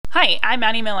Hi, I'm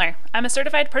Annie Miller. I'm a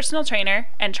certified personal trainer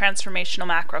and transformational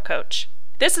macro coach.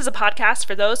 This is a podcast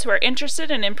for those who are interested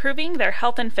in improving their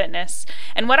health and fitness.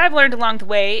 And what I've learned along the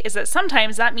way is that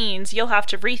sometimes that means you'll have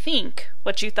to rethink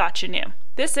what you thought you knew.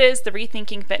 This is the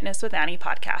Rethinking Fitness with Annie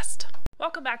podcast.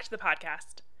 Welcome back to the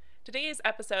podcast. Today's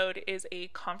episode is a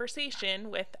conversation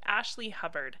with Ashleigh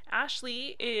Hubbard.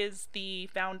 Ashleigh is the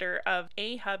founder of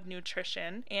A-Hub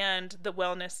Nutrition and the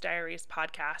Wellness Diaries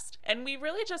podcast. And we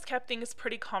really just kept things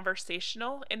pretty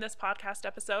conversational in this podcast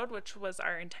episode, which was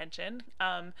our intention.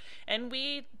 And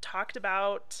we talked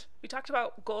about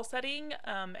goal setting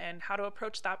and how to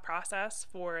approach that process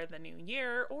for the new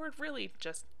year, or really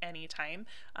just any time,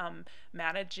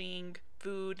 managing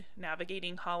food,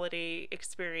 navigating holiday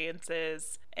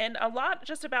experiences, and a lot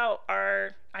just about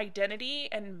our identity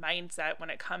and mindset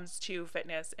when it comes to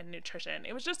fitness and nutrition.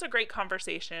 It was just a great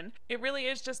conversation. It really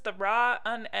is just the raw,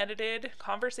 unedited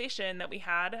conversation that we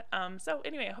had. So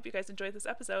anyway, I hope you guys enjoyed this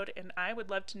episode, and I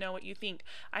would love to know what you think.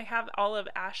 I have all of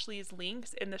Ashleigh's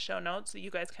links in the show notes so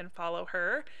you guys can follow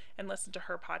her and listen to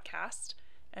her podcast.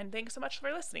 And thanks so much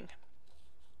for listening.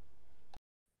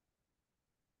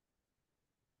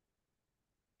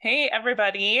 Hey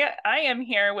everybody, I am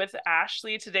here with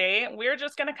Ashleigh today. We're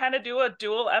just going to kind of do a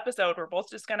dual episode. We're both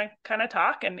just going to kind of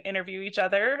talk and interview each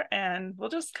other, and we'll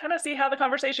just kind of see how the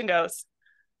conversation goes.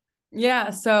 Yeah,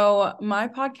 so my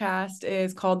podcast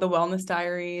is called The Wellness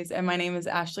Diaries, and my name is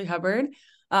Ashleigh Hubbard.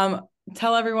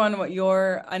 Tell everyone what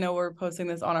I know we're posting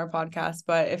this on our podcast,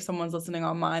 but if someone's listening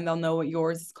on mine, they'll know what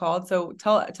yours is called. So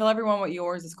tell everyone what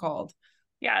yours is called.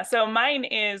 Yeah, so mine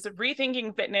is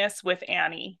Rethinking Fitness with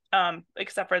Annie,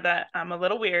 except for that I'm a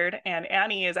little weird, and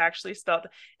Annie is actually spelled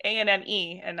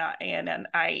A-N-N-E and not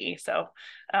A-N-N-I-E. So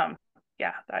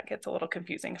yeah, that gets a little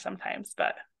confusing sometimes,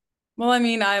 but. Well, I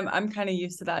mean, I'm kind of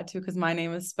used to that too, because my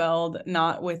name is spelled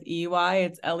not with E-Y,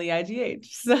 it's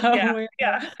L-E-I-G-H. So we're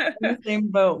in the same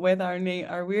boat with our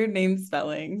weird name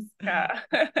spellings. Yeah.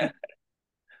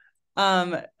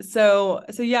 So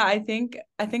yeah, I think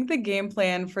the game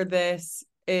plan for this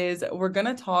is we're going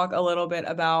to talk a little bit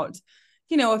about,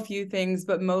 a few things,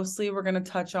 but mostly we're going to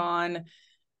touch on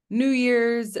New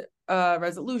Year's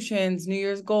resolutions, New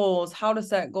Year's goals, how to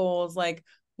set goals, like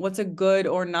what's a good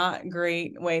or not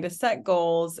great way to set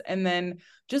goals, and then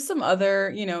just some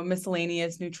other,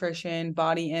 miscellaneous nutrition,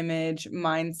 body image,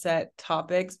 mindset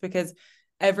topics, because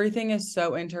everything is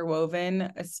so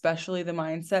interwoven, especially the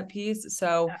mindset piece.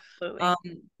 So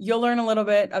you'll learn a little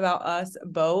bit about us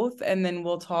both, and then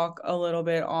we'll talk a little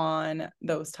bit on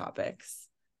those topics.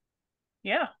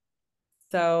 Yeah.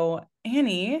 So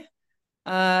Annie,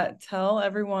 tell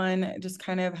everyone just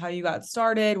kind of how you got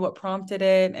started, what prompted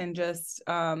it, and just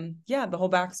the whole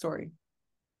backstory.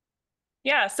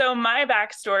 Yeah, so my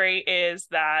backstory is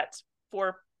that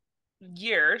for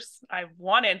years I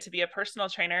wanted to be a personal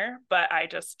trainer, but I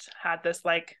just had this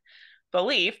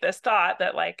this thought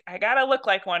that I gotta look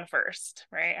like one first,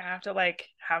 right? I have to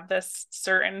have this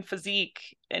certain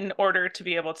physique in order to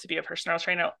be able to be a personal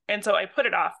trainer. And so I put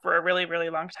it off for a really, really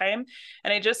long time,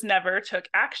 and I just never took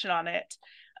action on it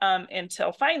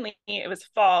until finally it was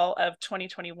fall of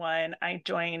 2021. I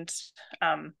joined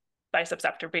Biceps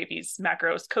After Babies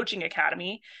Macros Coaching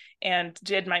Academy and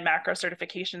did my macro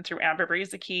certification through Amber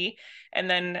Brueseke.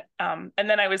 And then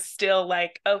I was still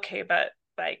okay, but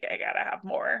I gotta have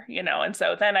more, and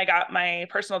so then I got my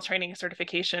personal training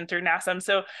certification through NASM.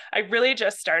 So I really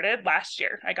just started last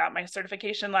year. I got my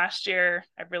certification last year.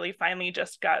 I really finally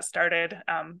just got started.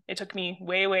 It took me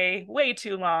way, way, way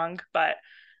too long, but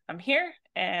I'm here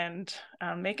and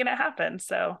I'm making it happen.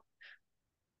 So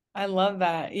I love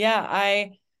that. Yeah,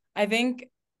 I think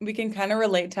we can kind of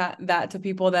relate to that to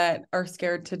people that are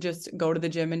scared to just go to the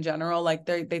gym in general. Like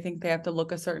they think they have to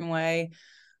look a certain way,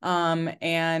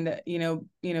 and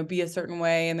be a certain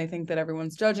way, and they think that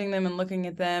everyone's judging them and looking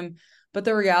at them. But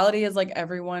the reality is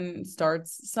everyone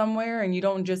starts somewhere, and you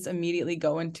don't just immediately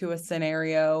go into a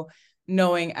scenario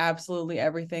knowing absolutely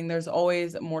everything. There's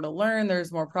always more to learn.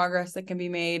 There's more progress that can be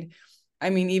made.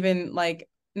 I mean, even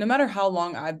no matter how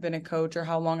long I've been a coach or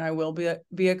how long I will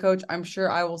be a coach, I'm sure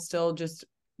I will still just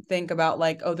think about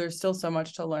oh, there's still so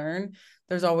much to learn.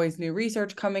 There's always new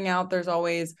research coming out. There's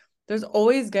always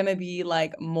going to be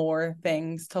more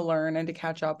things to learn and to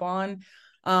catch up on.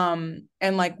 And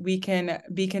we can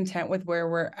be content with where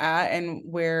we're at and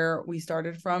where we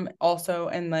started from also.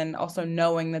 And then also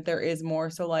knowing that there is more.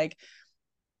 So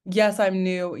yes, I'm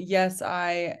new. Yes,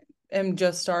 I am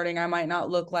just starting. I might not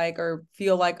look like or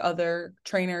feel like other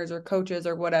trainers or coaches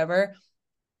or whatever.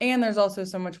 And there's also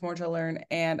so much more to learn,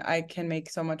 and I can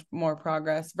make so much more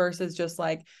progress versus just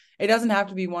it doesn't have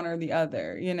to be one or the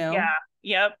other, Yeah.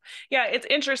 Yep. Yeah, it's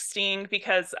interesting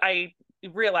because I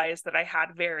realized that I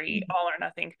had very all or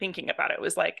nothing thinking about it. It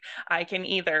was like I can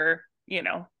either,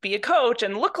 be a coach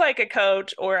and look like a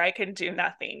coach, or I can do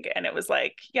nothing. And it was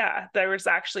like, yeah, there was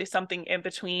actually something in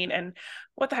between. And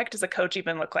what the heck does a coach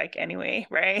even look like anyway,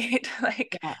 right?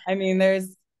 Like, Yeah, I mean,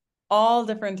 there's all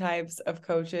different types of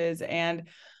coaches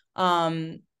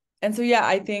um and so yeah,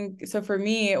 I think so for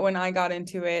me when I got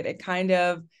into it, it kind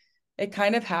of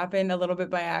happened a little bit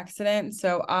by accident.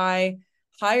 So I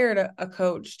hired a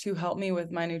coach to help me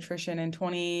with my nutrition in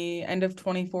 20 end of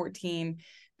 2014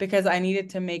 because I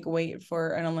needed to make weight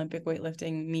for an Olympic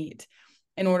weightlifting meet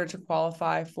in order to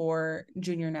qualify for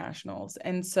junior nationals.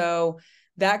 And so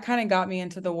that kind of got me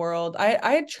into the world.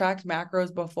 I had tracked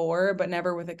macros before, but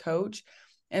never with a coach.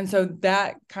 And so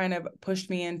that kind of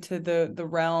pushed me into the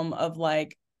realm of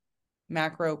like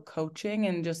macro coaching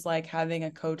and just like having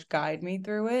a coach guide me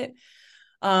through it.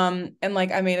 And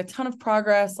like I made a ton of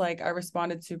progress. Like I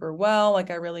responded super well. Like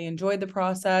I really enjoyed the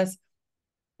process.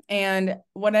 And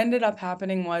what ended up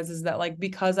happening is that like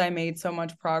because I made so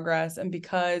much progress and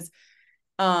because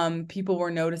people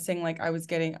were noticing like I was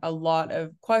getting a lot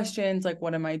of questions like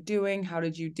what am I doing? How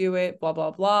did you do it? Blah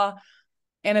blah blah.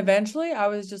 And eventually I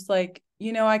was just like,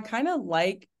 I kind of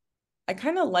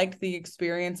like the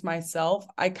experience myself.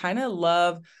 I kind of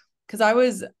love because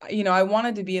I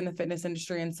wanted to be in the fitness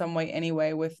industry in some way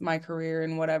anyway with my career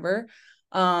and whatever.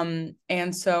 And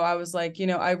so I was like,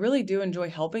 I really do enjoy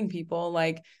helping people.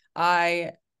 Like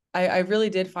I I really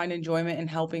did find enjoyment in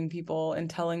helping people and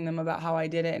telling them about how I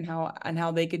did it and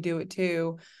how they could do it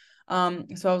too.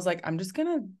 So I was like, I'm just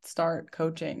gonna start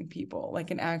coaching people,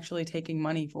 like and actually taking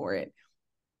money for it.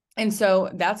 And so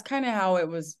that's kind of how it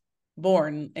was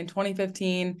born in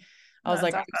 2015. I was that's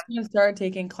like, I'm awesome. just gonna start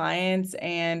taking clients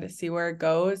and see where it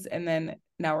goes. And then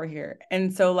now we're here.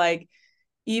 And so like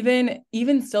even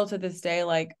still to this day,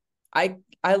 like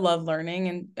I love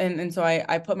learning and so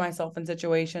I put myself in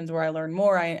situations where I learn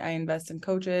more. I invest in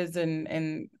coaches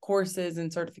and courses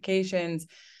and certifications.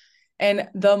 And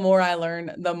the more I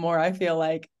learn, the more I feel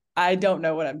like I don't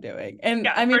know what I'm doing. And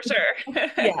Yeah, I mean, for sure.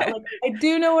 yeah, like I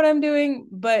do know what I'm doing,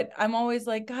 but I'm always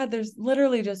like, God, there's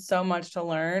literally just so much to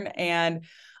learn. And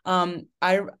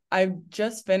I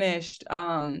just finished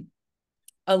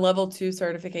a level 2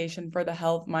 certification for the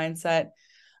health mindset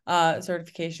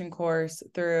certification course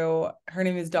through her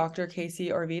name is Dr. Casey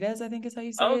Orvides, I think is how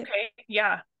you say it. Okay.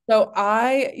 Yeah. So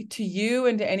to you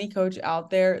and to any coach out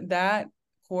there, that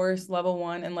course level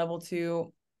 1 and level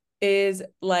 2 is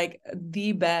like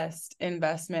the best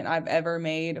investment I've ever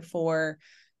made for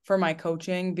my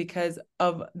coaching because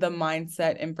of the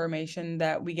mindset information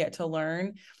that we get to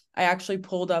learn. I actually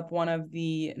pulled up one of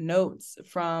the notes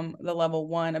from the level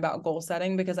 1 about goal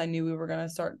setting because I knew we were going to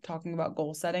start talking about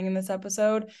goal setting in this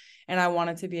episode. And I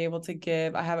wanted to be able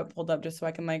to I have it pulled up just so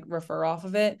I can like refer off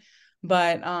of it.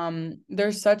 But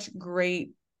there's such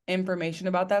great information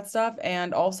about that stuff.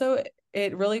 And also,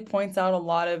 it really points out a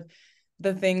lot of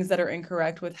the things that are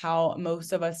incorrect with how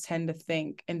most of us tend to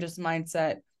think and just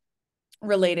mindset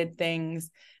related things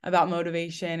about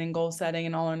motivation and goal setting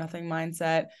and all or nothing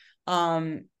mindset.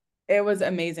 Um, it was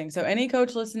amazing. So any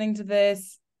coach listening to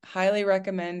this, highly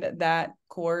recommend that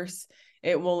course.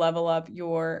 It will level up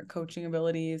your coaching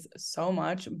abilities so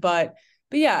much. But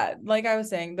yeah, like I was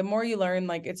saying, the more you learn,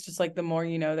 like it's just like the more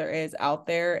there is out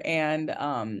there.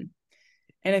 And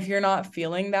if you're not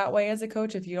feeling that way as a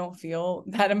coach, if you don't feel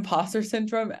that imposter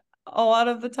syndrome a lot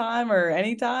of the time or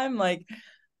anytime, like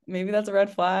maybe that's a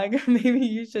red flag. Maybe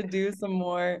you should do some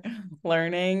more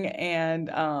learning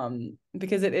and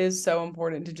because it is so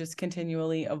important to just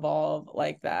continually evolve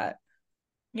like that.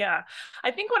 Yeah.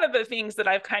 I think one of the things that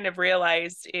I've kind of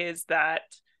realized is that,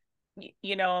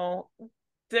 you know,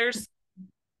 there's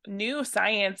new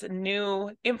science and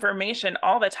new information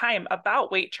all the time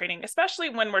about weight training, especially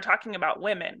when we're talking about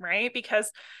women, right?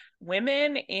 Because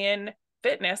women in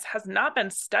fitness has not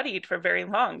been studied for very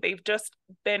long. They've just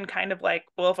been kind of like,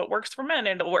 well, if it works for men,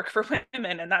 it'll work for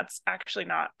women. And that's actually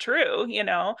not true.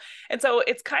 And so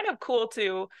it's kind of cool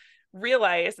to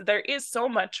realize there is so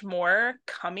much more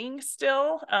coming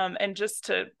still, and just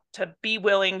to be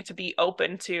willing to be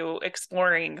open to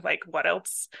exploring like what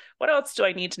else do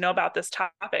I need to know about this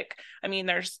topic. I mean,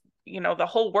 there's the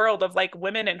whole world of like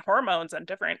women and hormones and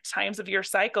different times of your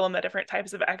cycle and the different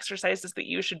types of exercises that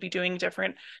you should be doing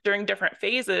different during different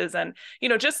phases, and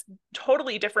just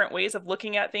totally different ways of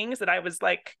looking at things that I was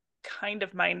like kind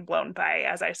of mind blown by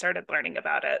as I started learning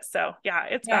about it. So yeah,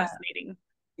 it's Yeah. fascinating.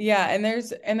 Yeah, and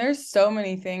there's so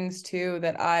many things too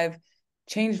that I've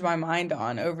changed my mind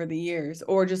on over the years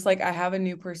or just like I have a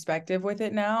new perspective with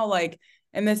it now like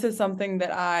and this is something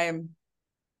that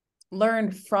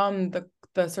learned from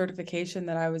the certification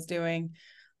that I was doing.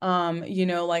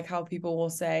 Like how people will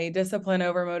say discipline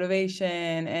over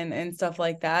motivation and stuff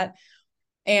like that.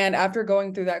 And after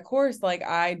going through that course, like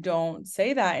I don't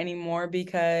say that anymore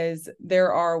because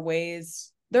there are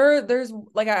ways there's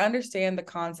like I understand the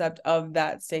concept of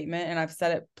that statement and I've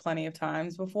said it plenty of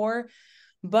times before,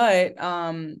 but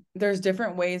there's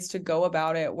different ways to go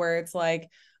about it where it's like,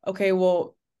 okay,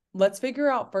 well, let's figure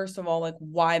out first of all like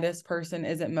why this person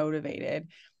isn't motivated.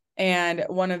 And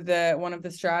one of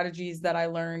the strategies that I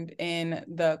learned in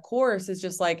the course is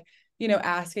just like,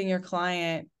 asking your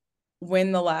client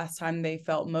when the last time they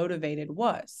felt motivated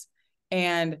was.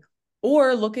 And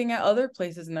or looking at other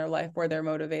places in their life where they're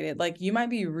motivated. Like you might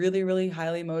be really, really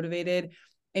highly motivated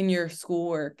in your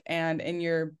schoolwork and in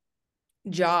your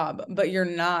job, but you're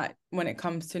not when it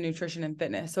comes to nutrition and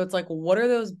fitness. So it's like, what are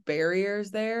those barriers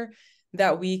there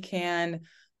that we can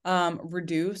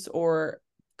reduce or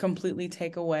completely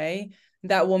take away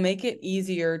that will make it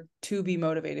easier to be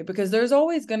motivated? Because there's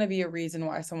always going to be a reason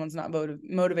why someone's not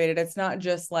motivated. It's not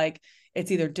just like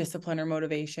it's either discipline or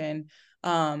motivation.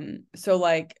 So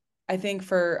like I think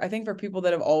for people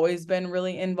that have always been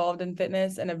really involved in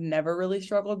fitness and have never really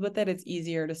struggled with it, it's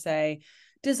easier to say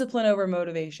discipline over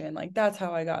motivation. Like that's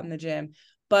how I got in the gym.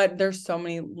 But there's so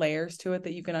many layers to it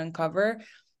that you can uncover.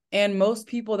 And most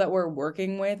people that we're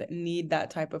working with need that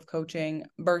type of coaching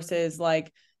versus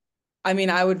like, I mean,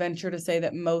 I would venture to say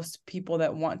that most people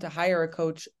that want to hire a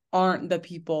coach aren't the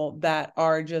people that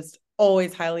are just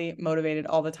always highly motivated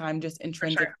all the time, just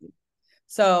intrinsically. Sure.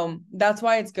 So that's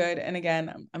why it's good. And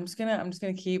again, I'm just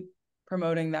gonna keep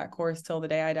promoting that course till the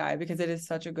day I die because it is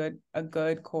such a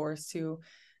good course to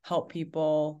help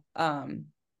people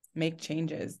make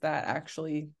changes that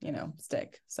actually,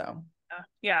 stick. So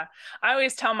yeah. I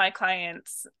always tell my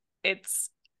clients it's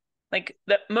like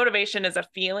the motivation is a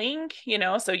feeling,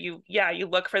 so you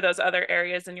look for those other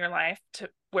areas in your life to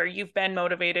where you've been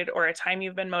motivated or a time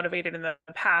you've been motivated in the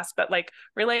past, but like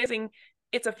realizing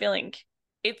it's a feeling,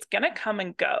 it's gonna come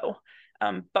and go.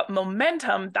 But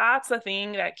momentum, that's the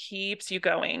thing that keeps you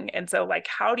going. And so like,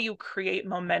 how do you create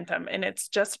momentum? And it's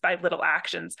just by little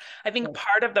actions. I think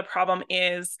part of the problem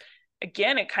is,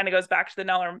 again, it kind of goes back to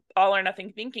the all or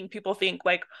nothing thinking. People think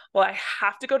like, well, I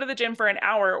have to go to the gym for an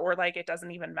hour or like, it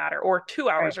doesn't even matter, or 2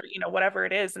 hours or, whatever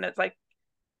it is. And it's like,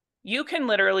 you can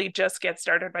literally just get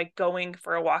started by going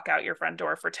for a walk out your front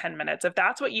door for 10 minutes. If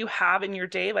that's what you have in your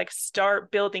day, like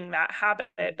start building that habit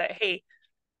that, hey,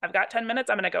 I've got 10 minutes,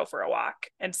 I'm going to go for a walk,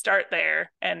 and start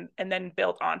there and then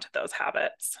build onto those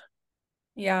habits.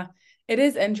 Yeah, it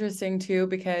is interesting too,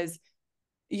 because,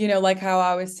 like how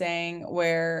I was saying,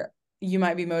 where you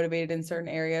might be motivated in certain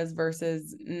areas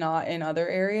versus not in other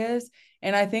areas.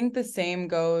 And I think the same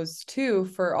goes too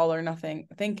for all or nothing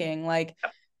thinking. Like,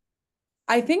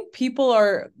 I think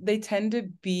they tend to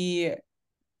be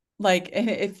like,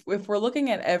 if we're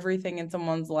looking at everything in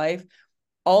someone's life,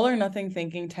 all or nothing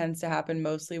thinking tends to happen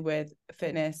mostly with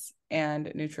fitness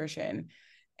and nutrition.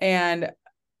 And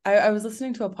I was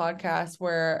listening to a podcast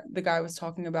where the guy was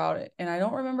talking about it, and I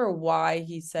don't remember why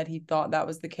he said he thought that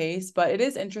was the case, but it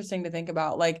is interesting to think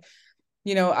about. Like,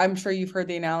 I'm sure you've heard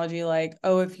the analogy, like,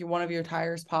 oh, if one of your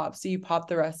tires pops, do you pop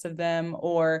the rest of them?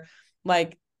 Or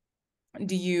like,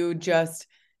 do you just,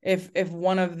 if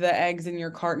one of the eggs in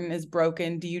your carton is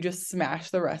broken, do you just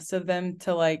smash the rest of them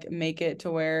to like make it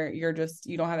to where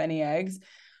you don't have any eggs?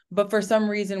 But for some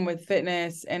reason with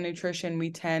fitness and nutrition, we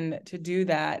tend to do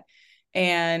that.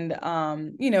 And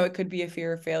it could be a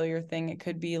fear of failure thing. It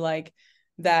could be like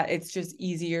that it's just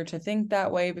easier to think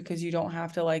that way because you don't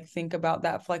have to like think about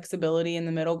that flexibility in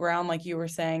the middle ground. Like you were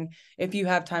saying, if you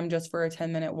have time just for a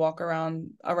 10-minute walk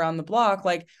around the block,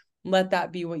 like let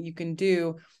that be what you can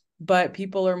do. But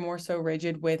people are more so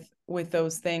rigid with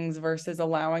those things versus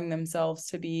allowing themselves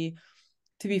to be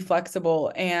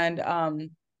flexible. And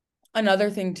another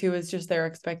thing too is just their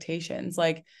expectations.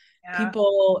 Like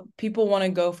people want to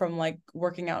go from like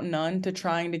working out none to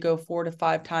trying to go 4 to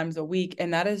 5 times a week,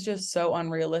 and that is just so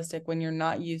unrealistic when you're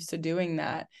not used to doing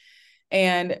that.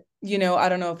 And I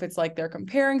don't know if it's like they're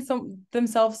comparing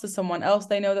themselves to someone else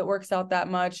they know that works out that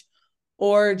much,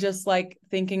 or just like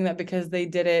thinking that because they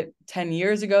did it 10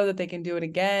 years ago that they can do it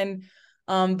again.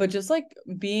 But just like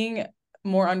being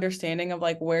more understanding of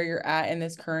like where you're at in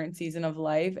this current season of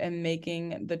life and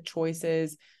making the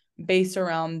choices based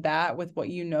around that with what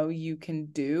you can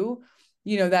do,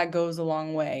 that goes a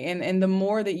long way. And the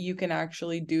more that you can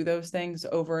actually do those things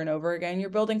over and over again, you're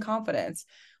building confidence.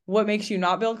 What makes you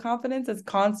not build confidence is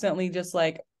constantly just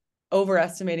like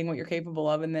overestimating what you're capable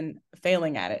of and then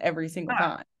failing at it every single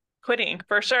time. Quitting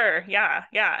for sure. Yeah.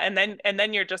 Yeah. And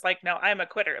then you're just like, no, I'm a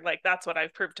quitter. Like that's what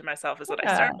I've proved to myself is that I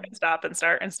Yeah. start and stop and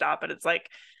start and stop. And it's like,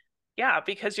 yeah,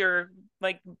 because you're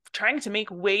like trying to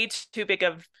make way too big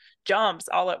of jumps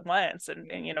all at once and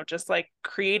just like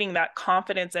creating that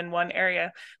confidence in one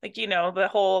area. Like, the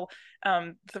whole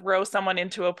throw someone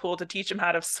into a pool to teach them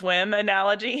how to swim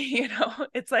analogy,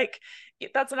 it's like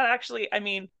that's not actually, I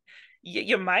mean,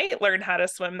 you might learn how to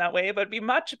swim that way, but it'd be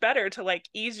much better to like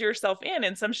ease yourself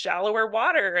in some shallower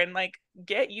water and like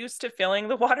get used to feeling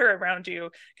the water around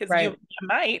you because you, Right. you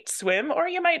might swim or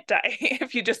you might die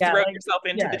if you just Yeah. throw Like, yourself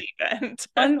into the yeah. deep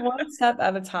end. One step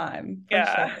at a time, for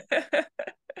sure.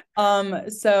 Yeah.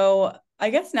 So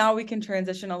I guess now we can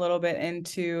transition a little bit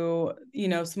into,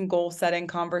 some goal setting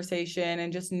conversation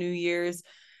and just New Year's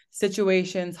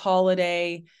situations,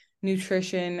 holiday,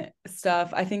 nutrition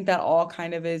stuff. I think that all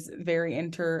kind of is very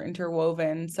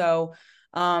interwoven. So,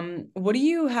 what do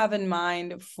you have in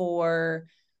mind for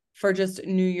just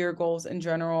New Year goals in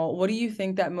general? What do you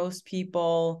think that most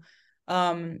people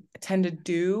tend to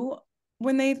do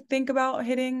when they think about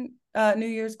hitting New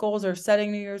Year's goals or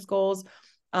setting New Year's goals?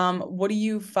 What do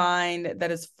you find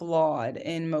that is flawed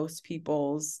in most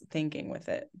people's thinking with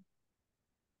it?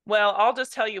 Well, I'll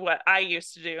just tell you what I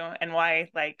used to do and why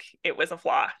like it was a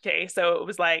flaw. Okay. So it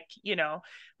was like,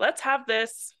 let's have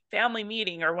this family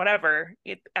meeting or whatever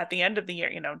at the end of the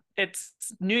year, it's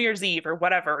New Year's Eve or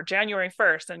whatever, or January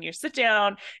 1st. And you sit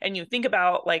down and you think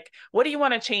about like, what do you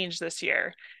want to change this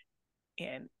year?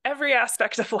 In every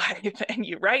aspect of life and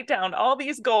you write down all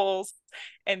these goals.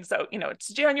 And so,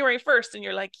 it's January 1st and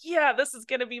you're like, yeah, this is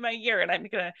going to be my year and I'm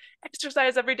going to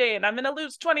exercise every day and I'm going to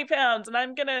lose 20 pounds and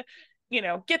I'm going to,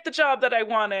 get the job that I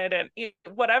wanted and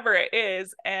whatever it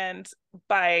is. And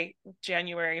by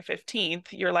January 15th,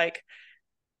 you're like,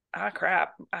 ah,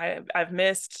 crap, I've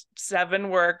missed 7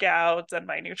 workouts and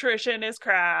my nutrition is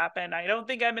crap and I don't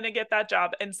think I'm going to get that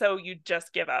job. And so you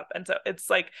just give up. And so it's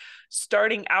like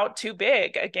starting out too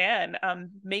big again,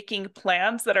 making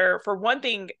plans that are, for one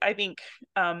thing, I think,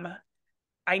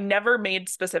 I never made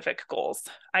specific goals.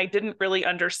 I didn't really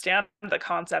understand the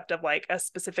concept of like a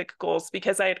specific goals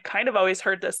because I had kind of always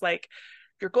heard this like,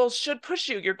 your goals should push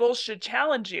you, your goals should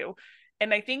challenge you.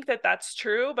 And I think that that's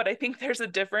true, but I think there's a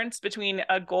difference between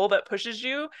a goal that pushes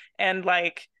you and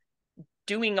like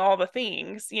doing all the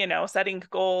things, setting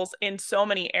goals in so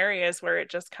many areas where it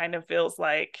just kind of feels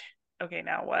like, okay,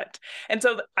 now what? And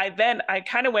so I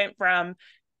kind of went from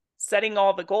setting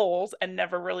all the goals and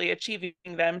never really achieving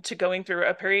them to going through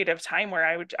a period of time where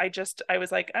I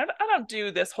was like, I don't do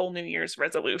this whole New Year's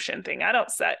resolution thing. I don't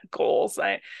set goals.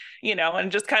 And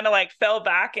just kind of like fell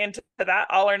back into that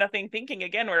all or nothing thinking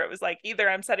again, where it was like, either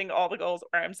I'm setting all the goals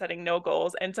or I'm setting no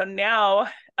goals. And so now,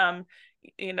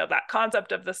 that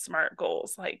concept of the SMART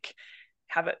goals, like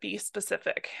have it be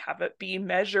specific, have it be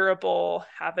measurable,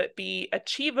 have it be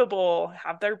achievable,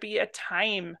 have there be a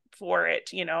time for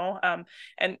it, and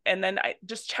then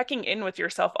just checking in with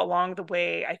yourself along the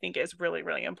way, I think is really,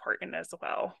 really important as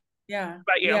well. Yeah. How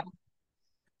about you? Yeah.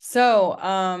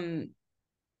 So,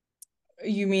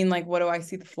 you mean like what do I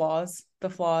see the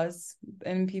flaws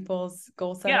in people's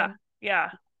goal Yeah. setting?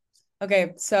 Yeah.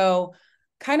 Okay, so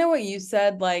kind of what you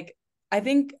said, like I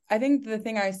think the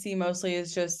thing I see mostly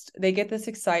is just they get this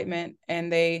excitement and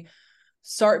they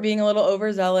start being a little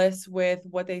overzealous with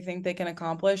what they think they can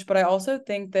accomplish. But I also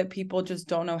think that people just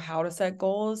don't know how to set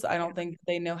goals. I don't think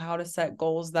they know how to set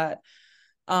goals that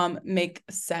make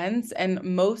sense. And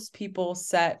most people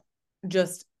set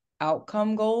just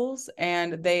outcome goals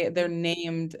and they're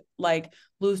named like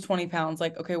lose 20 pounds.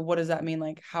 Like, okay, what does that mean?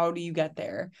 Like, how do you get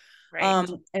there? Right.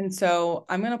 And so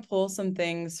I'm gonna pull some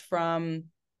things from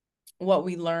what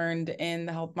we learned in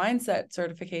the health mindset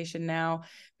certification now,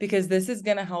 because this is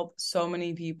going to help so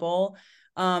many people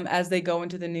as they go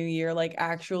into the new year, like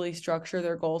actually structure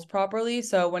their goals properly.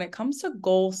 So when it comes to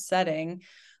goal setting,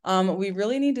 we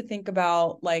really need to think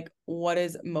about like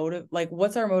what's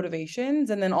our motivations,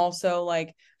 and then also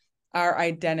like our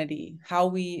identity, how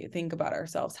we think about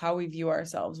ourselves, how we view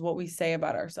ourselves, what we say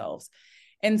about ourselves.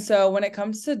 And so when it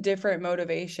comes to different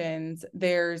motivations,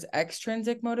 there's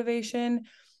extrinsic motivation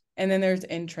and then there's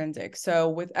intrinsic. So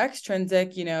with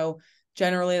extrinsic,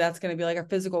 generally that's going to be like a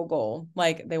physical goal.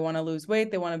 Like they want to lose weight,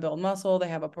 they want to build muscle, they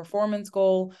have a performance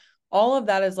goal. All of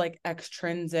that is like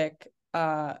extrinsically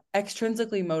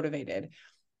motivated.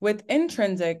 With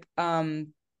intrinsic,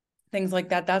 things like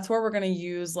that, that's where we're going to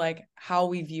use like how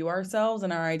we view ourselves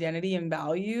and our identity and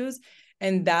values,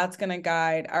 and that's going to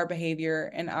guide our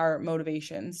behavior and our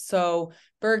motivations. So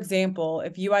for example,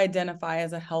 if you identify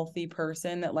as a healthy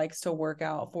person that likes to work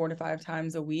out 4 to 5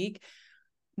 times a week,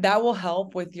 that will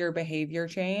help with your behavior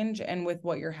change and with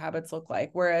what your habits look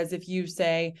like. Whereas if you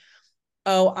say,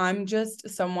 oh, I'm just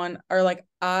someone, or like,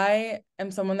 I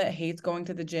am someone that hates going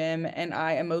to the gym and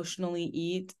I emotionally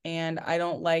eat and I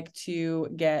don't like to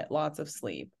get lots of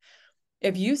sleep.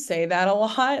 If you say that a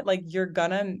lot, like you're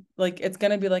gonna, like, it's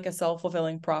gonna be like a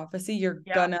self-fulfilling prophecy. Yeah,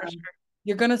 for sure.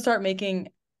 You're gonna start making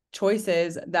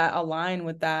choices that align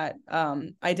with that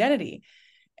identity.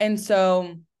 And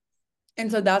so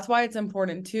that's why it's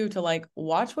important too to like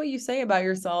watch what you say about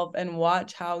yourself and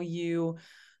watch how you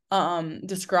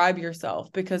describe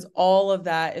yourself, because all of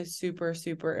that is super,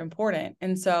 super important.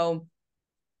 And so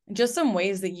just some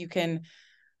ways that you can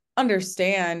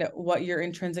understand what your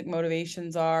intrinsic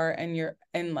motivations are, and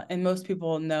and most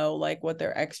people know like what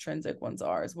their extrinsic ones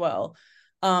are as well.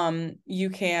 You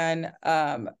can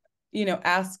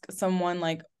ask someone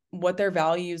like what their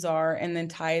values are and then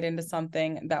tie it into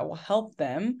something that will help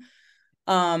them,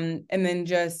 and then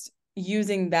just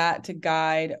using that to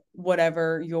guide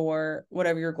whatever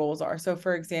your goals are. So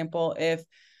for example,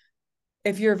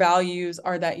 if your values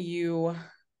are that you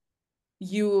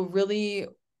really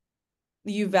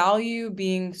you value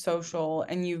being social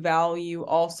and you value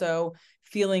also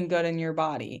feeling good in your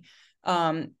body.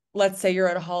 Let's say you're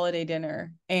at a holiday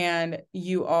dinner and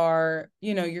you are,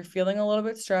 you're feeling a little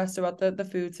bit stressed about the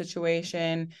food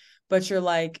situation, but you're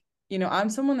like, I'm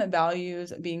someone that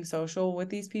values being social with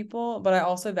these people, but I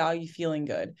also value feeling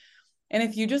good. And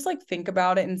if you just like think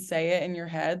about it and say it in your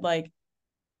head, like,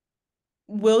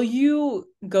 will you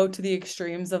go to the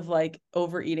extremes of like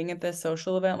overeating at this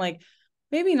social event? Like,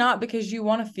 maybe not, because you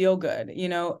want to feel good,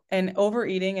 and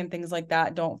overeating and things like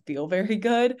that don't feel very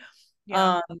good.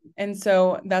 Yeah. And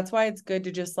so that's why it's good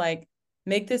to just like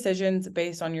make decisions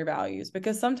based on your values,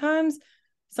 because sometimes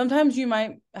you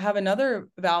might have another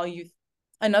value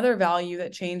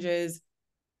that changes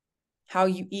how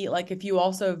you eat. Like if you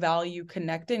also value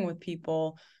connecting with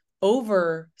people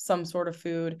over some sort of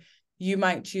food, you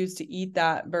might choose to eat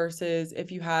that, versus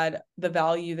if you had the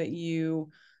value that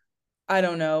I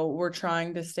don't know, we're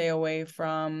trying to stay away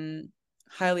from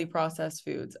highly processed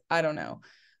foods. I don't know.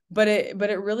 But it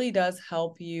really does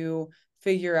help you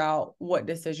figure out what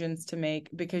decisions to make,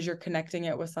 because you're connecting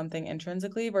it with something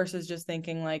intrinsically versus just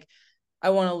thinking like,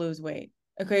 I want to lose weight.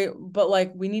 Okay, but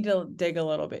like we need to dig a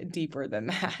little bit deeper than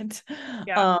that.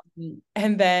 Yeah. Um,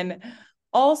 and then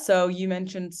also you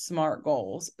mentioned SMART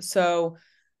goals. So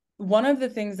one of the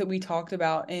things that we talked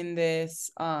about in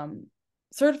this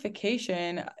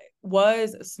certification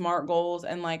was SMART goals,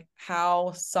 and like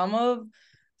how some of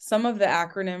the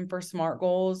acronym for SMART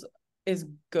goals is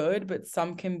good, but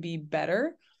some can be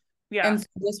better. Yeah. And so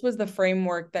this was the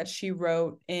framework that she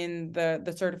wrote in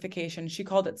the certification. She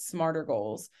called it Smarter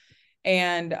Goals.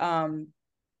 And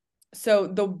so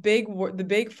the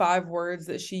big 5 words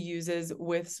that she uses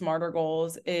with Smarter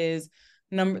Goals is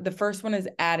the first one is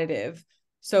additive.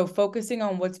 So focusing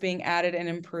on what's being added and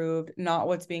improved, not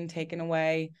what's being taken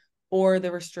away, or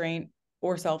the restraint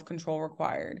or self-control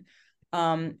required.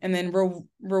 And then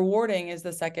rewarding is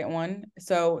the second one.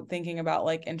 So thinking about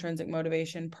like intrinsic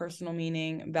motivation, personal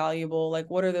meaning, valuable, like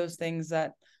what are those things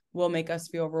that will make us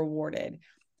feel rewarded?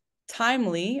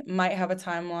 Timely might have a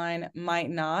timeline, might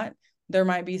not. There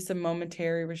might be some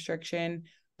momentary restriction,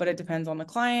 but it depends on the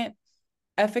client.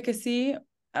 Efficacy,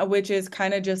 which is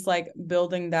kind of just like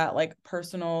building that like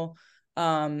personal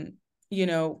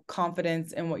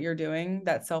confidence in what you're doing,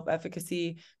 that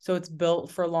self-efficacy. So it's built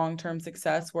for long-term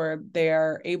success where they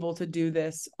are able to do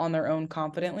this on their own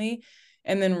confidently.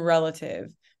 And then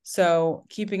relative. So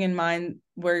keeping in mind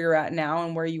where you're at now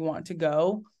and where you want to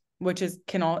go, which is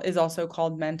also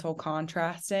called mental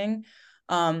contrasting,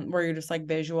 where you're just like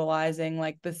visualizing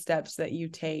like the steps that you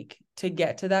take to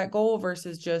get to that goal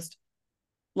versus just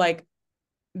like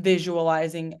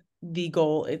visualizing the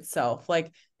goal itself,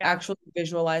 like actually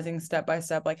visualizing step by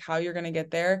step, like how you're going to get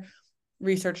there.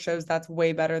 Research shows that's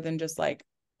way better than just like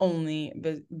only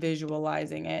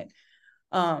visualizing it.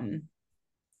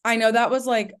 I know that was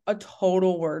like a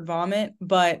total word vomit,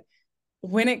 but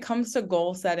when it comes to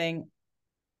goal setting,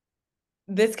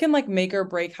 this can like make or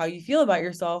break how you feel about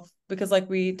yourself, because like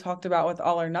we talked about with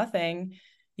all or nothing,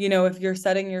 if you're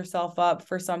setting yourself up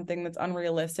for something that's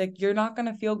unrealistic, you're not going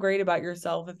to feel great about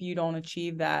yourself if you don't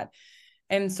achieve that.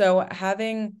 And so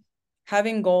having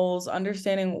goals,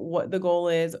 understanding what the goal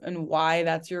is and why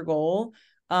that's your goal,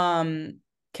 can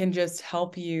just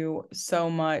help you so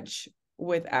much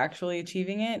with actually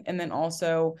achieving it. And then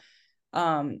also,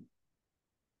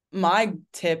 my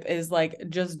tip is like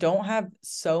just don't have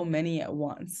so many at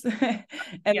once. And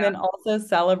Yeah. then also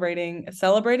celebrating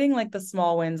like the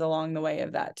small wins along the way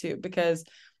of that too, because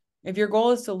if your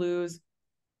goal is to lose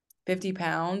 50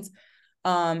 pounds,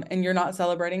 and you're not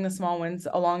celebrating the small wins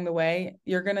along the way,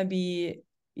 you're going to be,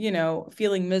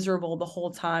 feeling miserable the whole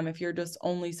time if you're just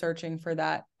only searching for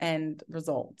that end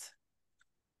result.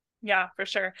 Yeah, for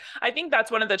sure. I think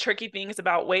that's one of the tricky things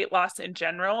about weight loss in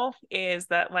general is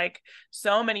that like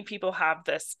so many people have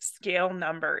this scale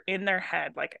number in their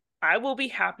head. Like, I will be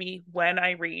happy when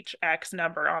I reach X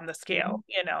number on the scale,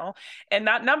 and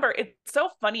that number, it's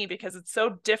so funny because it's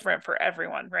so different for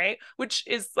everyone, right? Which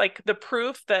is like the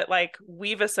proof that like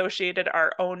we've associated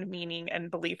our own meaning and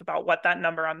belief about what that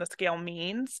number on the scale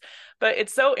means. But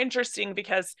it's so interesting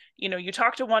because, you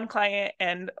talk to one client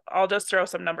and I'll just throw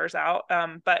some numbers out.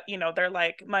 But, they're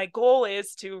like, my goal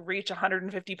is to reach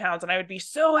 150 pounds. And I would be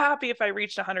so happy if I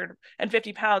reached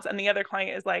 150 pounds. And the other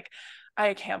client is like,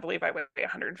 I can't believe I weigh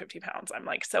 150 pounds. I'm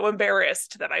like so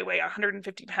embarrassed that I weigh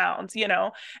 150 pounds,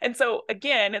 And so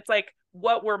again, it's like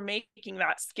what we're making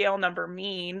that scale number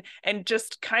mean, and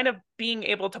just kind of being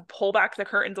able to pull back the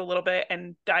curtains a little bit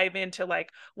and dive into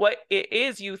like what it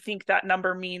is you think that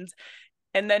number means.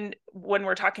 And then when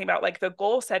we're talking about like the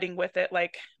goal setting with it,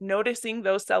 like noticing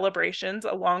those celebrations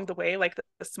along the way, like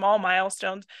the small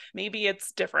milestones, maybe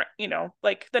it's different,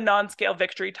 like the non-scale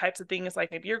victory types of things,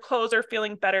 like maybe your clothes are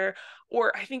feeling better.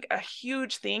 Or I think a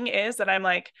huge thing is that I'm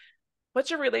like,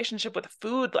 what's your relationship with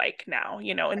food like now,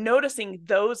 and noticing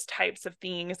those types of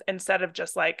things instead of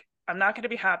just like, I'm not going to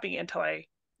be happy until I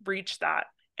reach that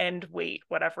end weight,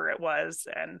 whatever it was.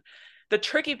 And the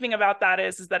tricky thing about that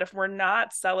is that if we're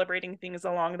not celebrating things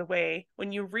along the way,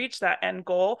 when you reach that end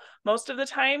goal, most of the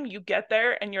time you get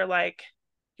there and you're like,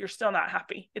 you're still not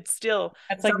happy. It's still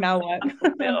That's like, now what?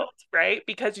 unfulfilled, right?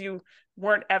 Because you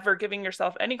weren't ever giving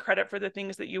yourself any credit for the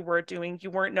things that you were doing. You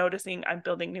weren't noticing, I'm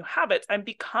building new habits. I'm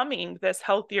becoming this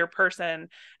healthier person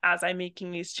as I'm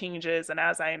making these changes and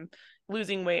as I'm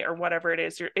losing weight or whatever it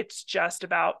is. It's just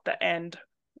about the end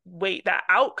weight, that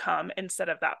outcome, instead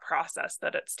of that process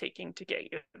that it's taking to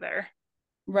get you there.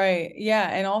 Right. Yeah.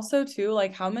 And also too,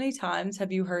 like, how many times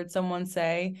have you heard someone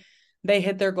say they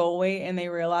hit their goal weight and they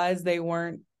realized they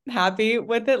weren't happy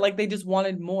with it? Like, they just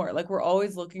wanted more. Like, we're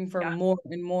always looking for more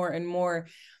and more and more.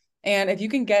 And if you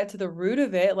can get to the root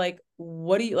of it, like,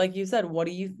 like you said, what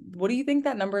do you think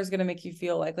that number is going to make you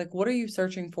feel like? Like, what are you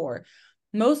searching for?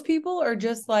 Most people are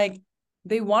just like,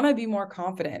 they want to be more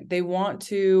confident. They want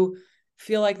to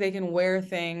feel like they can wear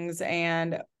things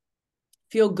and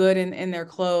feel good in their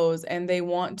clothes, and they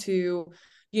want to,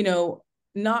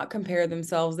 not compare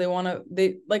themselves. They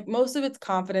like, most of it's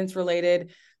confidence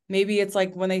related. Maybe it's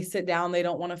like when they sit down, they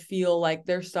don't want to feel like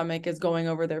their stomach is going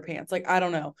over their pants. Like, I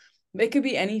don't know. It could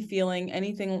be any feeling,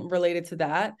 anything related to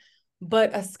that.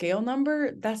 But a scale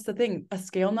number, that's the thing. A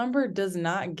scale number does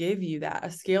not give you that.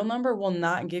 A scale number will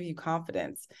not give you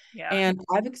confidence. Yeah. And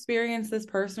I've experienced this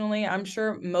personally. I'm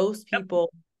sure most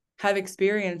people have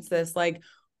experienced this. Like,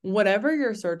 whatever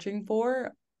you're searching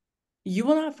for, you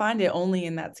will not find it only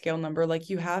in that scale number. Like,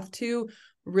 you have to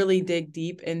really dig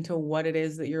deep into what it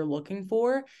is that you're looking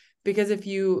for, because if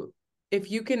you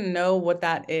can know what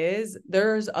that is,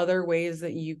 there's other ways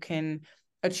that you can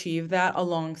achieve that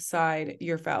alongside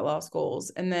your fat loss goals.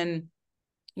 And then,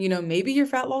 maybe your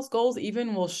fat loss goals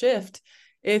even will shift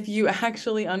if you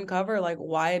actually uncover like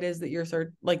why it is that you're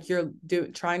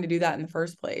trying to do that in the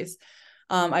first place.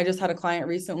 I just had a client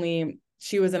recently.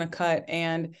 She was in a cut,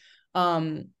 and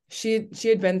she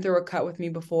had been through a cut with me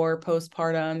before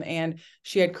postpartum, and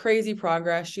she had crazy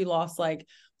progress. She lost like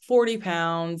 40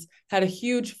 pounds, had a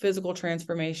huge physical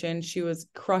transformation. She was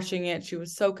crushing it. She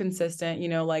was so consistent,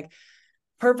 like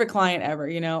perfect client ever,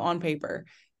 on paper.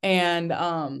 And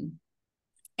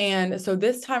so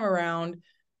this time around,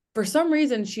 for some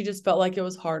reason, she just felt like it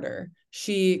was harder.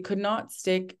 She could not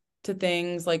stick to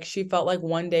things. Like, she felt like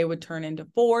one day would turn into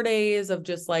 4 days of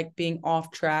just like being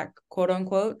off track, quote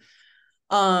unquote.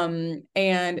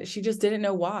 And she just didn't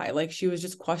know why. Like, she was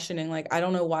just questioning, like, I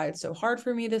don't know why it's so hard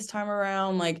for me this time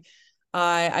around. Like,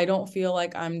 I don't feel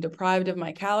like I'm deprived of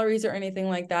my calories or anything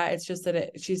like that. It's just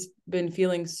that she's been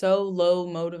feeling so low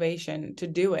motivation to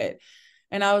do it.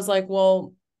 And I was like,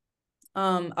 well,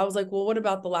 what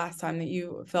about the last time that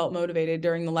you felt motivated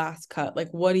during the last cut?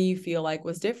 Like, what do you feel like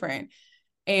was different?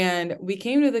 And we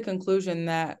came to the conclusion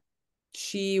that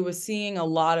she was seeing a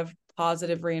lot of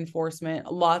positive reinforcement,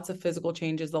 lots of physical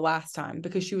changes the last time,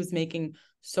 because she was making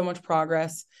so much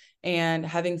progress and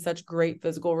having such great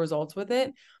physical results with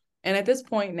it. And at this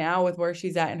point now, with where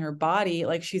she's at in her body,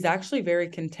 like, she's actually very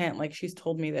content. Like, she's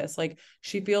told me this, like,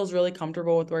 she feels really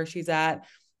comfortable with where she's at.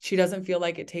 She doesn't feel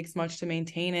like it takes much to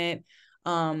maintain it.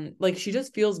 Like, she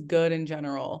just feels good in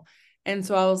general. And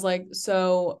so I was like,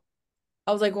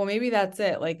 well, maybe that's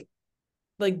it. Like,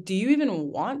 like, do you even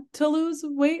want to lose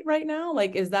weight right now?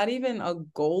 Like, is that even a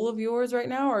goal of yours right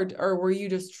now? Or were you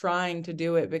just trying to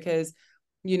do it because,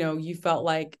 you felt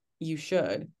like you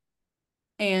should?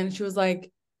 And she was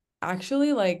like,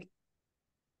 actually, like,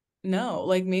 no,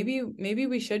 like maybe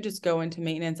we should just go into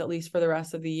maintenance at least for the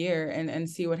rest of the year and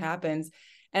see what happens.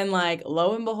 And like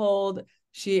lo and behold,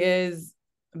 she is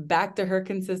back to her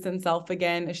consistent self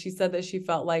again. She said that she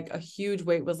felt like a huge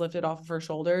weight was lifted off of her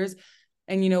shoulders.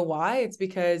 And you know why? It's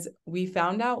because we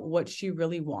found out what she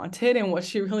really wanted and what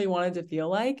she really wanted to feel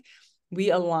like. We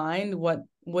aligned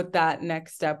what that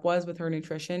next step was with her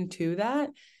nutrition to that.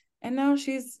 And now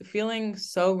she's feeling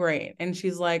so great. And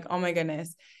she's like, oh my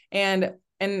goodness. And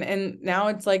now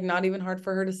it's like not even hard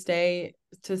for her to stay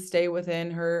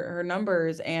within her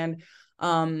numbers. And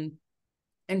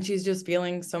she's just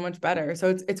feeling so much better.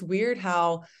 So it's weird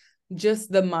how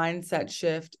just the mindset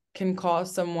shift can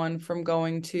cause someone from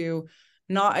going to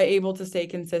not able to stay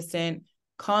consistent,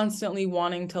 constantly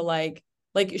wanting to like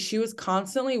she was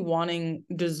constantly wanting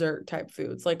dessert type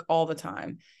foods like all the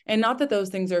time. And not that those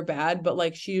things are bad, but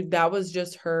like that was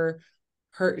just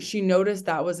she noticed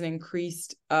that was an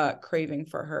increased craving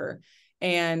for her.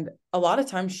 And a lot of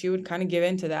times she would kind of give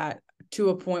into that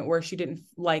to a point where she didn't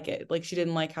like it. Like she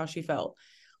didn't like how she felt.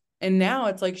 And now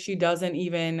it's like she doesn't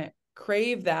even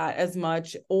crave that as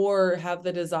much or have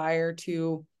the desire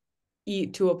to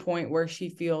eat to a point where she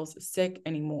feels sick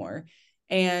anymore.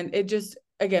 And it just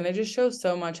shows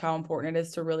so much how important it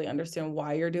is to really understand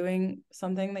why you're doing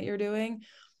something that you're doing.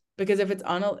 Because if it's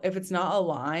not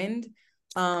aligned,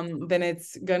 then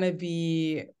it's gonna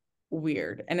be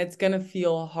weird and it's gonna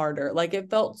feel harder. Like it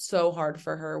felt so hard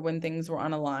for her when things were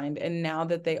unaligned, and now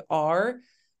that they are,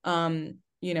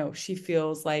 she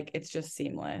feels like it's just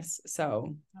seamless.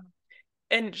 So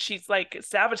and she's like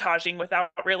sabotaging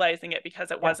without realizing it because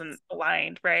it yes. wasn't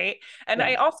aligned, right? And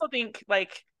I Yeah. also think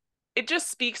like it just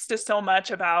speaks to so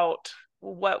much about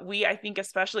what I think,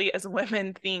 especially as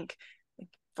women, think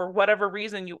for whatever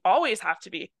reason, you always have to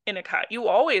be in a cut. You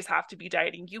always have to be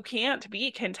dieting. You can't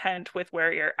be content with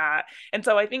where you're at. And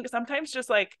so I think sometimes just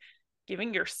like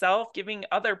giving yourself, giving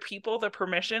other people the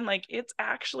permission, like it's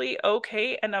actually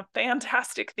okay and a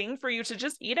fantastic thing for you to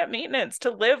just eat at maintenance,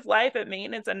 to live life at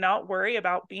maintenance and not worry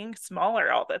about being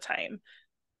smaller all the time.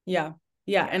 Yeah.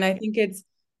 Yeah. And I think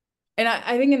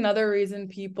another reason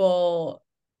people,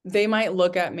 they might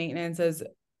look at maintenance as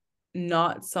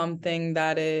not something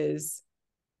that is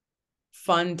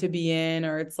fun to be in,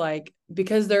 or it's like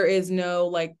because there is no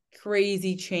like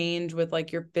crazy change with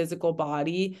like your physical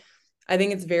body. I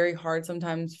think it's very hard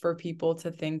sometimes for people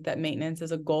to think that maintenance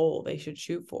is a goal they should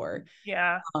shoot for.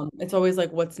 Yeah. It's always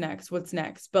like what's next,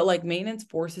 but like maintenance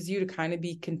forces you to kind of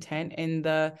be content in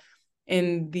the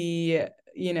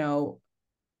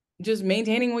just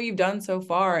maintaining what you've done so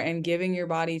far and giving your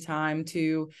body time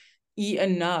to eat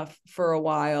enough for a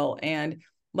while. And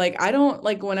like, I don't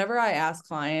like whenever I ask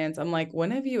clients, I'm like,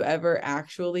 when have you ever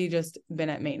actually just been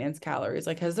at maintenance calories?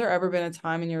 Like, has there ever been a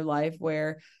time in your life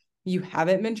where you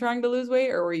haven't been trying to lose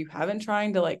weight or where you haven't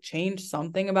trying to like change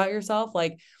something about yourself?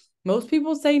 Like, most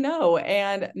people say no.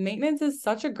 And maintenance is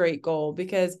such a great goal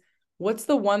because what's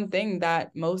the one thing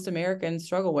that most Americans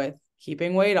struggle with?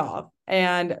 Keeping weight off.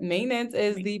 And maintenance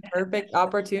is the perfect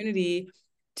opportunity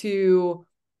to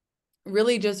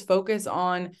really just focus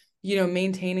on,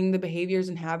 maintaining the behaviors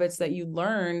and habits that you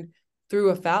learned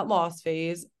through a fat loss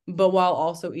phase, but while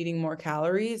also eating more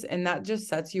calories. And that just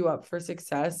sets you up for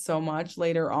success so much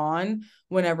later on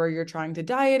whenever you're trying to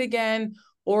diet again,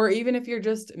 or even if you're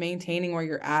just maintaining where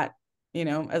you're at,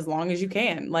 as long as you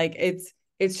can. Like it's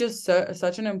just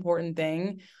such an important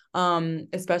thing.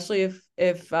 Especially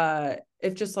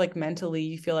if just like mentally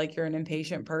you feel like you're an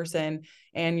impatient person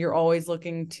and you're always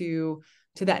looking to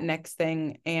that next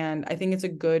thing. And I think it's a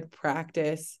good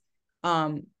practice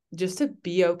just to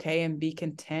be okay and be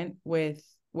content with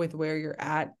where you're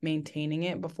at, maintaining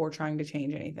it before trying to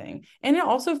change anything. And it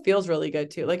also feels really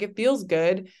good too. Like it feels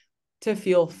good to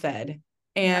feel fed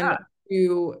and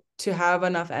Yeah. to have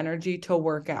enough energy to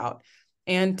work out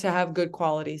and to have good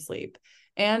quality sleep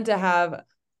and to have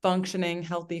functioning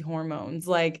healthy hormones.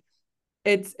 Like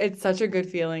it's such a good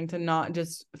feeling to not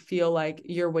just feel like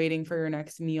you're waiting for your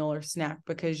next meal or snack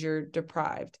because you're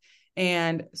deprived.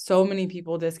 And so many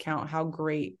people discount how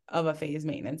great of a phase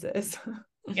maintenance is.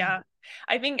 Yeah.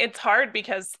 I think it's hard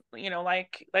because,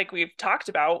 like we've talked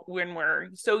about, when we're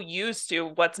so used to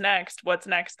what's next,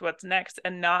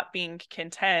 and not being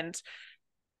content,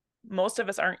 most of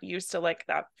us aren't used to like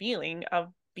that feeling of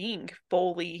being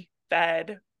fully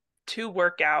fed to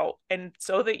work out and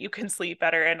so that you can sleep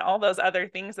better and all those other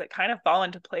things that kind of fall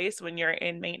into place when you're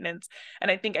in maintenance. And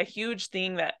I think a huge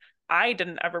thing that I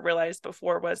didn't ever realize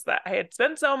before was that I had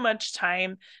spent so much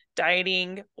time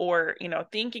dieting or,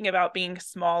 thinking about being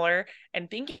smaller and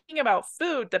thinking about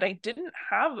food that I didn't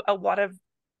have a lot of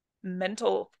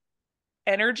mental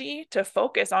energy to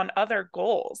focus on other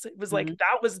goals. It was like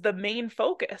that was the main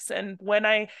focus. And when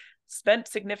I spent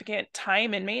significant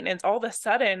time in maintenance, all of a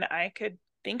sudden I could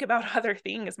think about other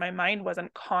things. My mind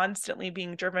wasn't constantly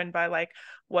being driven by like,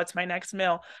 what's my next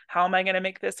meal? How am I going to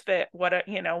make this fit?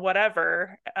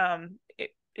 Whatever.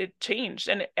 It changed.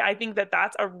 And I think that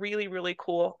that's a really, really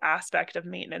cool aspect of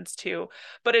maintenance too.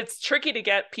 But it's tricky to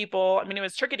get people. I mean, it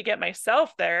was tricky to get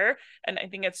myself there. And I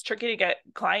think it's tricky to get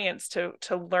clients to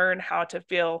learn how to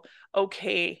feel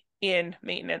okay in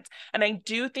maintenance. And I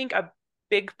do think a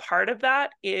big part of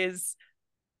that is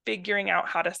figuring out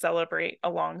how to celebrate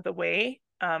along the way,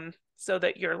 so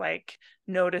that you're like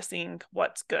noticing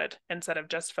what's good instead of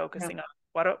just focusing on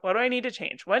what do I need to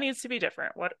change? What needs to be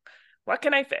different? What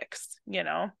can I fix?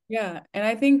 Yeah. And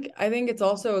I think it's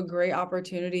also a great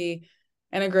opportunity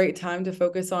and a great time to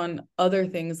focus on other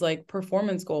things like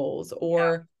performance goals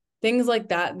or things like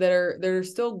that are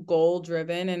still goal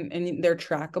driven and they're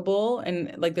trackable,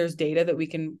 and like there's data that we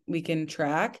can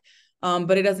track.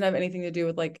 But it doesn't have anything to do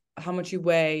with like how much you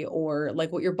weigh or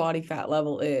like what your body fat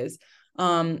level is.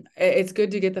 It's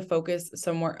good to get the focus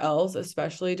somewhere else,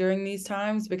 especially during these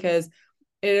times, because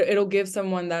it'll give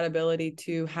someone that ability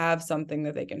to have something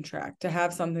that they can track, to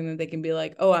have something that they can be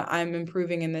like, oh, I'm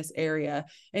improving in this area,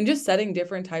 and just setting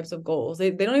different types of goals. They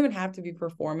don't even have to be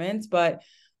performance, but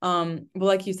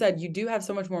like you said, you do have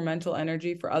so much more mental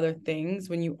energy for other things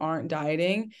when you aren't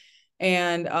dieting.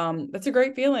 And that's a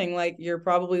great feeling. Like you're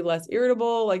probably less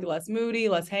irritable, like less moody,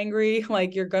 less hangry,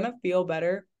 like you're going to feel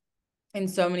better in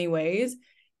so many ways.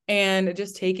 And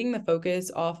just taking the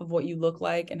focus off of what you look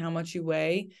like and how much you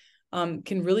weigh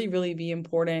can really, really be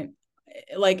important.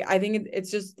 Like, I think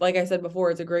it's just, like I said before,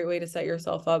 it's a great way to set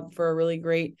yourself up for a really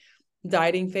great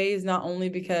dieting phase, not only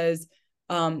because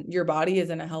your body is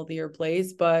in a healthier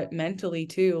place, but mentally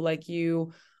too. Like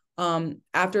you,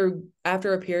 after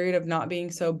a period of not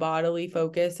being so bodily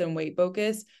focused and weight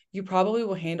focused, you probably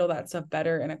will handle that stuff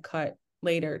better in a cut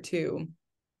later too,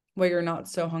 where you're not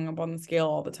so hung up on the scale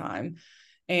all the time.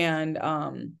 And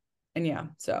yeah,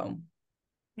 so.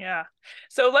 Yeah.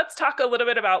 So let's talk a little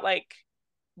bit about like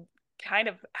kind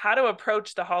of how to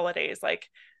approach the holidays, like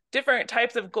different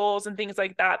types of goals and things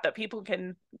like that people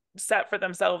can set for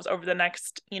themselves over the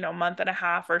next, month and a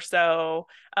half or so.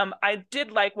 I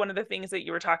did like one of the things that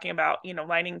you were talking about,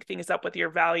 lining things up with your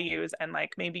values, and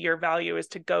like maybe your value is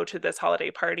to go to this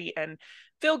holiday party and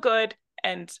feel good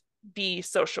and be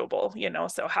sociable,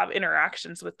 so have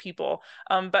interactions with people.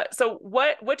 But so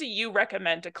what do you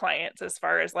recommend to clients as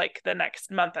far as like the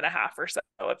next month and a half or so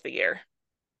of the year?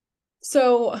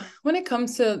 So when it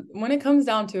comes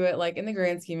down to it, like in the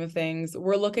grand scheme of things,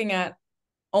 we're looking at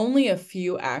only a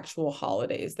few actual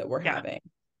holidays that we're having.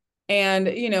 And,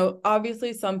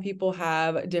 obviously some people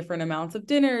have different amounts of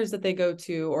dinners that they go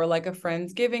to, or like a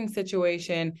Friendsgiving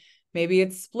situation. Maybe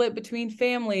it's split between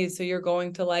families. So you're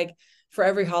going to like, for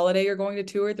every holiday, you're going to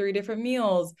 2 or 3 different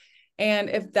meals. And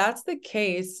if that's the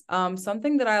case,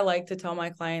 something that I like to tell my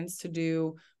clients to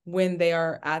do when they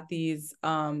are at these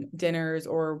dinners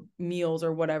or meals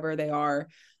or whatever they are,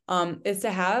 is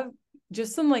to have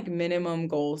just some like minimum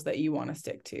goals that you want to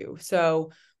stick to.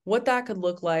 So what that could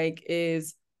look like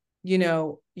is,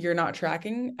 you're not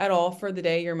tracking at all for the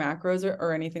day, your macros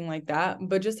or anything like that,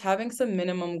 but just having some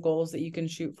minimum goals that you can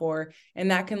shoot for.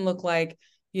 And that can look like,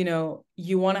 you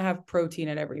want to have protein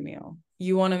at every meal.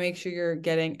 You want to make sure you're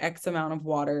getting X amount of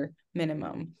water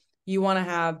minimum. You want to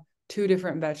have 2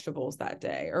 different vegetables that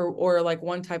day, or like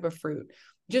 1 type of fruit.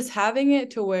 Just having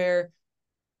it to where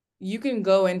you can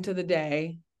go into the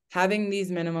day having these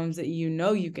minimums that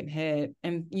you can hit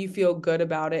and you feel good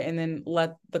about it, and then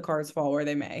let the cards fall where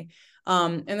they may.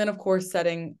 And then of course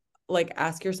setting, like,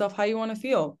 ask yourself how you want to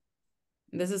feel.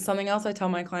 This is something else I tell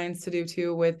my clients to do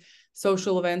too with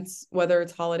social events, whether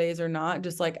it's holidays or not.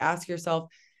 Just like ask yourself,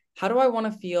 how do I want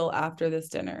to feel after this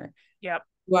dinner? Yep.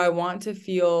 Do I want to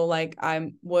feel like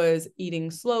I was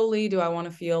eating slowly? Do I want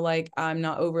to feel like I'm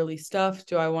not overly stuffed?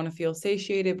 Do I want to feel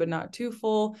satiated but not too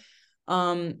full?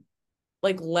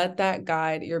 Like, let that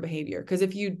guide your behavior. Because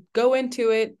if you go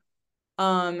into it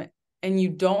and you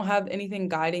don't have anything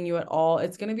guiding you at all,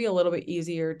 it's going to be a little bit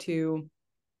easier to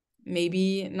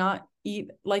maybe not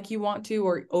eat like you want to,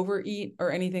 or overeat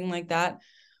or anything like that.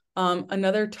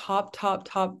 Another top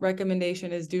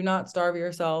recommendation is do not starve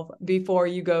yourself before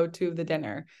you go to the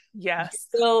dinner. Yes.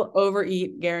 You will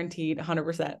overeat, guaranteed,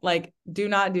 100%. Like, do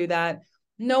not do that.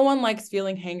 No one likes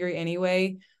feeling hangry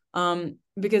anyway.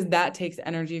 because that takes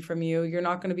energy from you. You're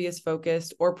not going to be as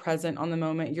focused or present on the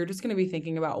moment. You're just going to be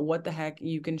thinking about what the heck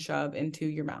you can shove into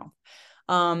your mouth.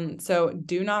 So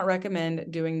do not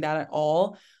recommend doing that at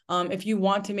all. If you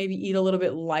want to maybe eat a little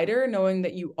bit lighter, knowing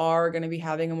that you are going to be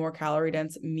having a more calorie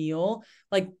dense meal,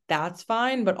 like that's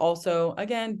fine. But also,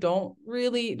 again, don't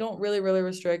really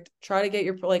restrict. Try to get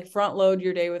your like front load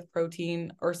your day with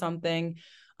protein or something,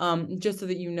 just so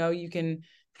that you can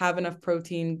have enough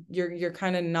protein. You're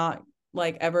kind of not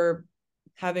like ever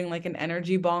having like an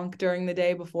energy bonk during the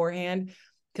day beforehand.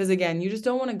 Because again, you just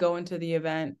don't want to go into the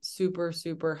event super,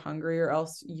 super hungry, or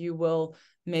else you will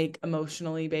make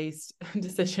emotionally based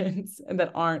decisions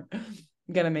that aren't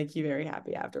going to make you very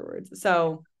happy afterwards.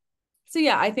 So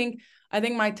yeah, I think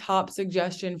my top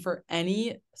suggestion for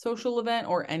any social event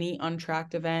or any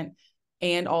untracked event,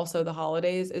 and also the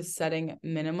holidays, is setting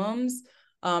minimums.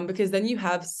 Because then you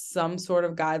have some sort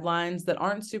of guidelines that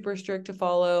aren't super strict to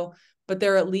follow, but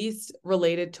they're at least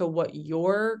related to what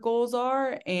your goals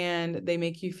are, and they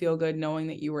make you feel good knowing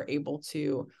that you were able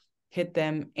to hit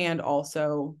them and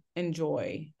also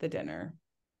enjoy the dinner.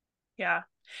 Yeah.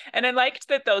 And I liked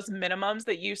that those minimums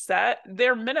that you set,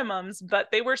 they're minimums,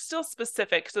 but they were still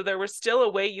specific. So there was still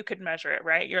a way you could measure it,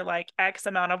 right? You're like X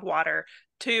amount of water,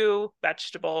 2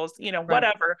 vegetables,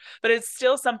 whatever, right. But it's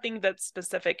still something that's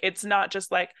specific. It's not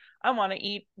just like, I want to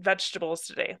eat vegetables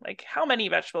today. Like, how many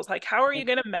vegetables? Like, how are you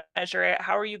going to measure it?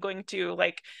 How are you going to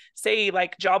like say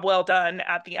like job well done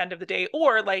at the end of the day?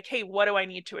 Or like, hey, what do I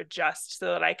need to adjust so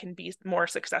that I can be more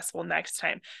successful next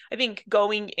time? I think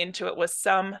going into it with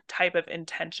some type of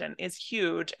intention is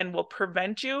huge and will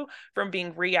prevent you from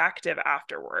being reactive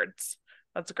afterwards.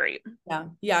 That's great. Yeah.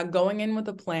 Yeah. Going in with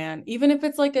a plan, even if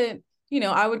it's like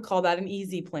I would call that an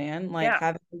easy plan, like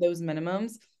having those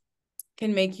minimums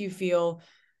can make you feel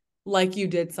like you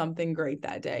did something great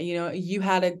that day. You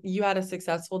had a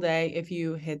successful day if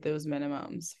you hit those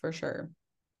minimums, for sure.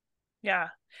 Yeah.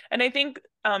 And I think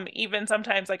even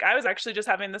sometimes, like, I was actually just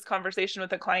having this conversation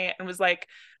with a client and was like,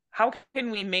 how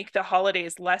can we make the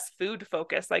holidays less food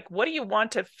focused? Like, what do you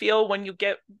want to feel when you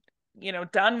get,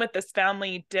 done with this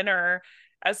family dinner?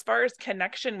 As far as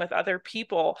connection with other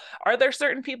people, are there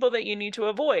certain people that you need to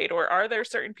avoid, or are there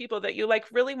certain people that you like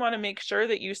really want to make sure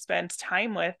that you spend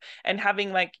time with, and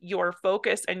having like your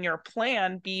focus and your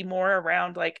plan be more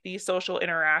around like these social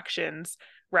interactions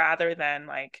rather than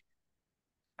like,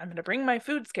 I'm going to bring my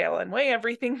food scale and weigh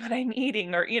everything that I'm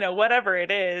eating, or, whatever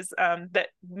it is that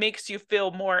makes you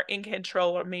feel more in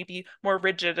control, or maybe more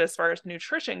rigid as far as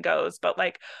nutrition goes. But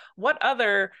like, what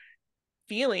other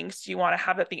feelings do you want to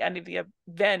have at the end of the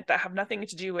event that have nothing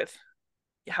to do with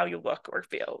how you look or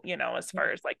feel, as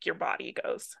far as like your body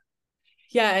goes?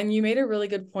 Yeah. And you made a really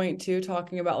good point too,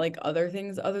 talking about like other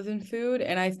things other than food.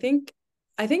 And I think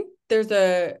there's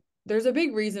a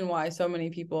big reason why so many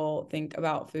people think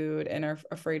about food and are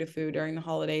afraid of food during the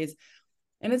holidays.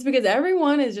 And it's because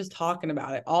everyone is just talking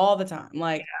about it all the time.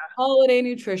 Like holiday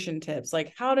nutrition tips,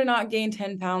 like how to not gain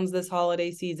 10 pounds this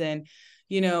holiday season,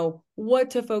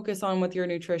 what to focus on with your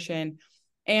nutrition.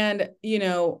 And,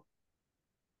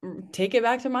 take it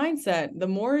back to mindset. The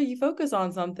more you focus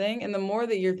on something and the more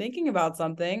that you're thinking about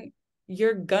something,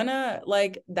 you're gonna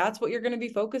like, that's what you're gonna be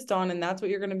focused on. And that's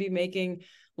what you're gonna be making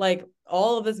like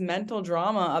all of this mental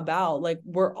drama about. Like,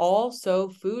 we're all so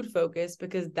food focused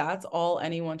because that's all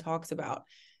anyone talks about.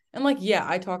 And like, yeah,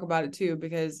 I talk about it too,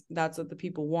 because that's what the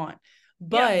people want.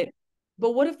 But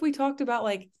what if we talked about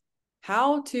like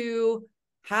how to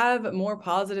have more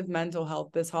positive mental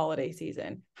health this holiday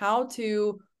season, how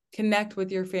to connect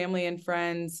with your family and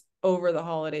friends over the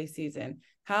holiday season,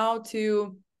 how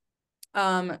to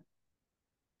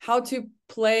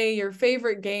play your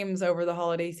favorite games over the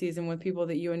holiday season with people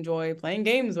that you enjoy playing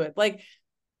games with. Like,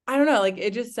 I don't know, like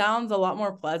it just sounds a lot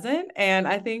more pleasant. And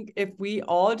I think if we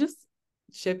all just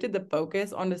shifted the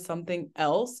focus onto something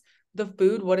else, the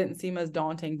food wouldn't seem as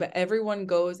daunting. But everyone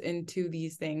goes into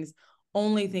these things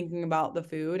only thinking about the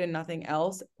food and nothing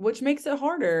else, which makes it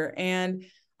harder. And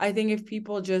I think if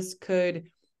people just could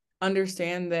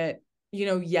understand that,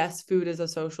 yes, food is a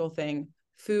social thing.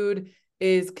 Food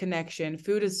is connection.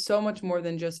 Food is so much more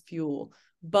than just fuel.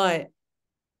 But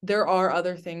there are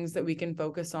other things that we can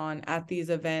focus on at these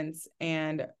events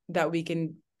and that we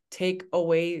can take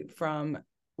away from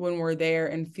when we're there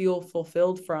and feel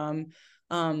fulfilled from.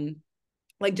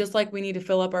 Like, just like we need to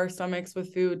fill up our stomachs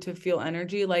with food to feel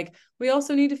energy, like we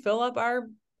also need to fill up our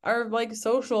like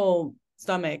social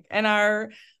stomach and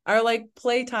our like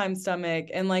playtime stomach,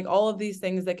 and like all of these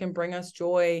things that can bring us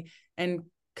joy and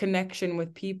connection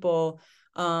with people,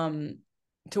 to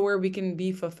where we can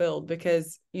be fulfilled.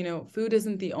 Because food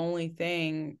isn't the only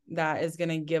thing that is going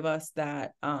to give us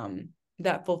that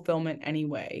that fulfillment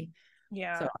anyway.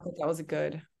 Yeah. So I think that was a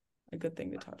good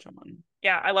thing to touch on.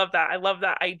 Yeah, I love that. I love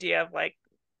that idea of like,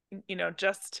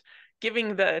 just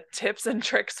giving the tips and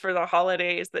tricks for the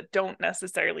holidays that don't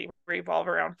necessarily revolve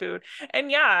around food. And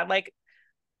yeah, like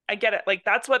I get it. Like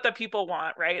that's what the people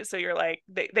want, right? So you're like,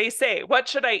 they say, what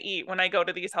should I eat when I go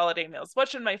to these holiday meals? What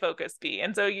should my focus be?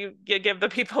 And so you give the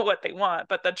people what they want.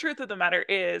 But the truth of the matter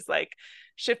is like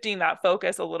shifting that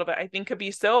focus a little bit, I think could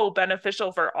be so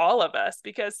beneficial for all of us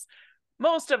because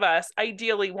most of us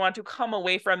ideally want to come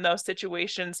away from those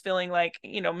situations feeling like,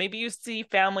 maybe you see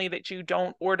family that you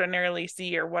don't ordinarily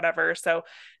see or whatever. So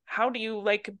how do you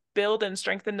like build and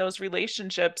strengthen those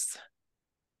relationships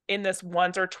in this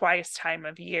once or twice time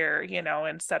of year,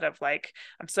 instead of like,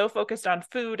 I'm so focused on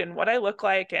food and what I look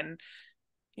like and,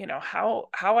 how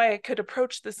I could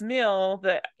approach this meal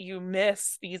that you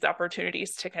miss these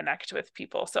opportunities to connect with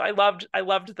people. So I loved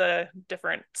the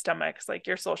different stomachs, like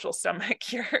your social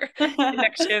stomach, your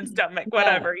connection stomach,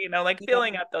 whatever, like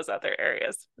filling up those other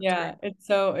areas. Yeah, it's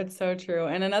so true.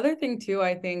 And another thing too,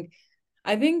 I think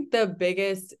the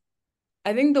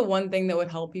one thing that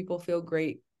would help people feel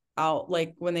great out,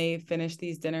 like when they finish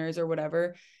these dinners or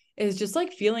whatever, is just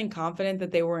like feeling confident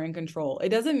that they were in control. It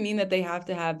doesn't mean that they have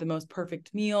to have the most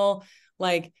perfect meal.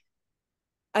 Like,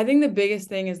 I think the biggest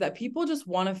thing is that people just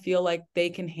want to feel like they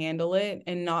can handle it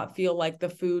and not feel like the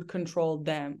food controlled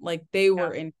them. Like they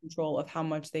were in control of how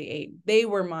much they ate. They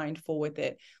were mindful with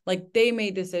it. Like they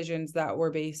made decisions that were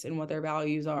based in what their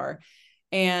values are.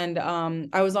 And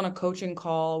I was on a coaching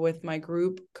call with my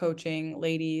group coaching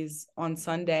ladies on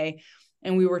Sunday,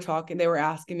 and we were talking, they were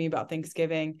asking me about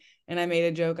Thanksgiving, and I made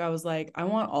a joke. I was like, I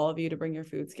want all of you to bring your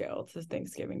food scale to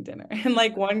Thanksgiving dinner. And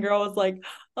like one girl was like,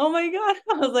 oh my God.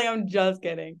 I was like, I'm just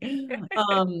kidding.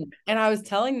 And I was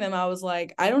telling them, I was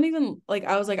like, I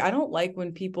don't like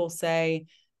when people say,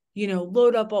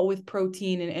 load up all with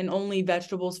protein and only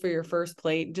vegetables for your first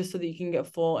plate just so that you can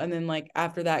get full. And then like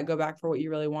after that, go back for what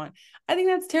you really want. I think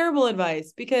that's terrible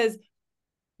advice because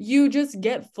you just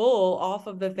get full off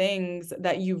of the things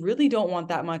that you really don't want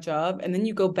that much of. And then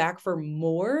you go back for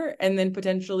more and then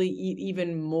potentially eat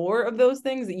even more of those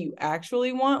things that you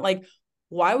actually want. Like,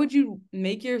 why would you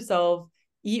make yourself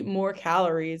eat more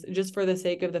calories just for the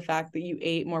sake of the fact that you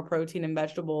ate more protein and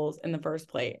vegetables in the first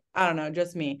plate? I don't know,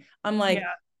 just me. I'm like,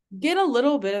 get a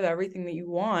little bit of everything that you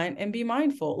want and be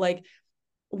mindful. Like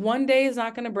one day is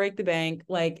not going to break the bank.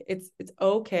 Like it's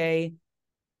okay.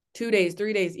 2 days,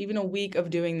 3 days, even a week of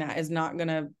doing that is not going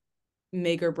to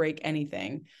make or break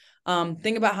anything.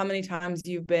 Think about how many times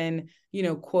you've been,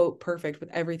 quote, perfect with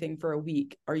everything for a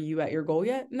week. Are you at your goal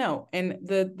yet? No. And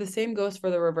the same goes for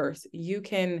the reverse. You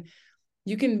can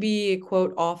be,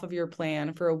 quote, off of your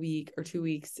plan for a week or 2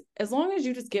 weeks. As long as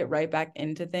you just get right back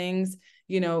into things,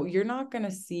 you're not going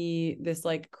to see this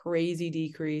like crazy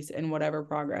decrease in whatever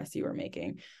progress you are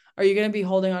making. Are you going to be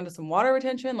holding on to some water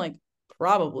retention? Like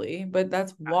probably, but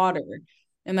that's water.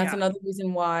 And that's another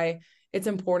reason why it's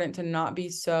important to not be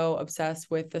so obsessed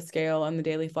with the scale and the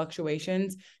daily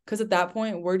fluctuations. Because at that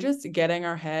point, we're just getting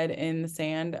our head in the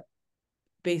sand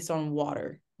based on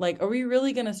water. Like, are we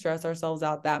really going to stress ourselves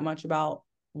out that much about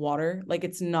water? Like,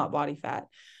 it's not body fat.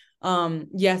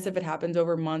 Yes, if it happens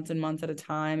over months and months at a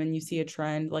time and you see a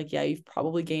trend, like, yeah, you've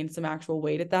probably gained some actual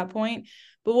weight at that point.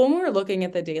 But when we're looking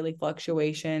at the daily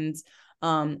fluctuations,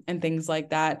 and things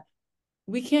like that,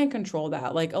 we can't control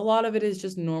that. Like a lot of it is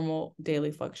just normal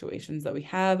daily fluctuations that we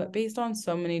have based on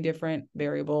so many different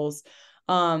variables.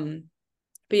 But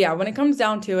yeah, when it comes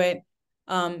down to it,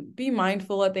 be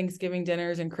mindful at Thanksgiving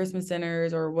dinners and Christmas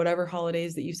dinners or whatever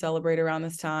holidays that you celebrate around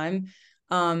this time.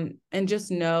 And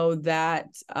just know that,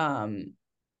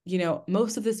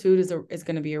 most of this food is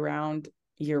going to be around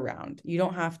year round. You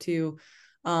don't have to,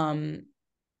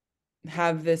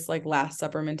 have this like Last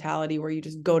Supper mentality where you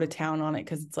just go to town on it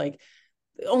because it's like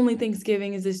only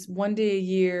Thanksgiving is this one day a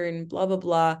year and blah, blah,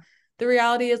 blah. The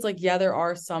reality is like, yeah, there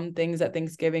are some things at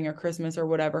Thanksgiving or Christmas or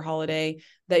whatever holiday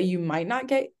that you might not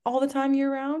get all the time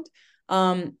year round.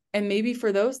 And maybe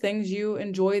for those things, you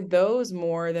enjoy those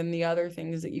more than the other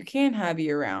things that you can have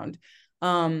year round.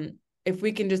 If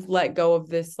we can just let go of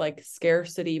this like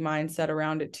scarcity mindset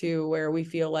around it too, where we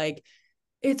feel like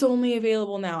it's only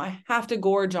available now, I have to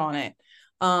gorge on it.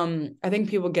 I think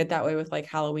people get that way with like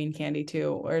Halloween candy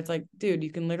too, where it's like, dude,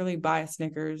 you can literally buy a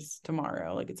Snickers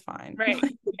tomorrow. Like it's fine. Right.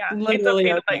 Yeah. It's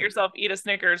Literally okay to let yourself eat a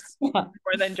Snickers more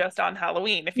than just on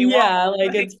Halloween if you want. Yeah,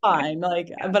 like it's fine. Like,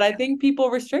 but I think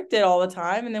people restrict it all the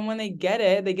time. And then when they get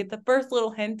it, they get the first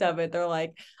little hint of it. They're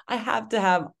like, I have to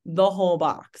have the whole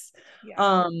box.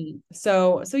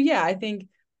 So yeah, I think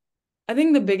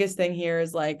the biggest thing here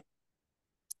is like,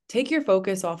 take your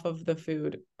focus off of the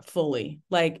food fully.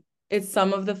 Like it's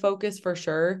some of the focus for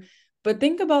sure, but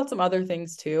think about some other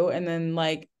things too. And then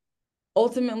like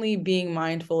ultimately being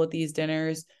mindful at these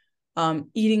dinners,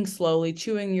 eating slowly,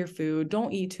 chewing your food,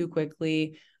 don't eat too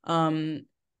quickly.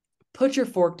 Put your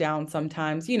fork down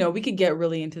sometimes. We could get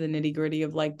really into the nitty gritty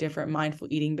of like different mindful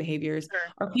eating behaviors.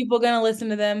 Sure. Are people going to listen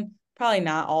to them? Probably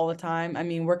not all the time. I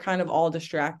mean, we're kind of all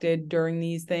distracted during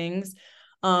these things.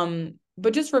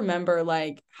 But just remember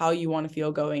like how you want to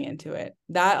feel going into it.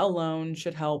 That alone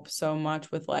should help so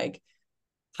much with like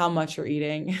how much you're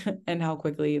eating and how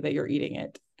quickly that you're eating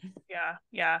it. Yeah,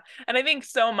 yeah. And I think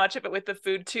so much of it with the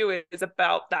food too is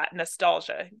about that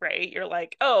nostalgia, right? You're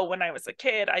like, oh, when I was a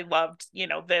kid, I loved,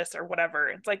 this or whatever.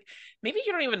 It's like maybe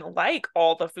you don't even like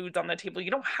all the foods on the table.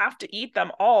 You don't have to eat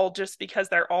them all just because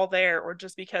they're all there or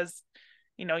just because,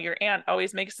 your aunt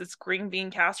always makes this green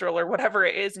bean casserole or whatever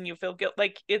it is and you feel guilt.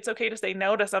 Like it's okay to say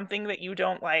no to something that you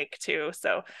don't like too.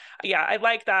 So, yeah, I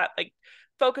like that. Like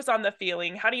focus on the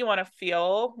feeling. How do you want to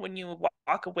feel when you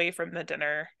walk away from the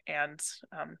dinner, and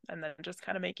then just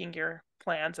kind of making your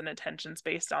plans and intentions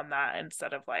based on that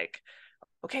instead of like,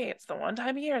 okay, it's the one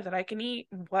time a year that I can eat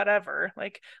whatever.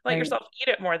 Like let Right. yourself eat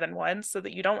it more than once so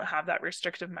that you don't have that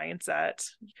restrictive mindset.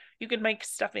 You can make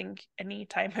stuffing any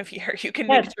time of year. You can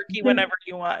make Yes. turkey whenever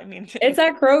you want. I mean, It's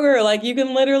at Kroger. Like you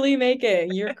can literally make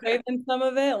it. You're craving some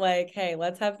of it. Like, hey,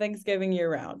 let's have Thanksgiving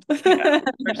year round. yeah,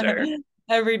 for sure.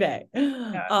 Every day.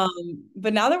 Yeah.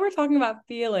 But now that we're talking about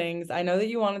feelings, I know that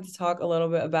you wanted to talk a little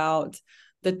bit about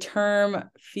the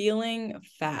term feeling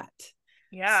fat. So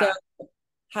Yeah.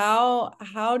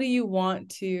 how do you want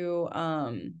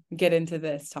to get into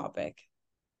this topic?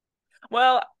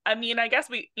 Well, I mean, I guess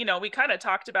we kind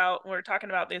of we're talking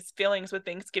about these feelings with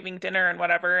Thanksgiving dinner and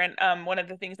whatever. And one of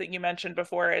the things that you mentioned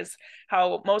before is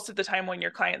how most of the time when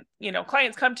your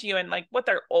clients come to you and like what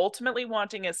they're ultimately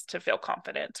wanting is to feel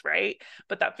confident, right?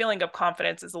 But that feeling of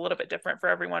confidence is a little bit different for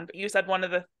everyone. But you said one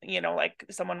of the, like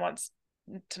someone wants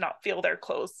to not feel their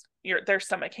clothes, their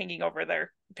stomach hanging over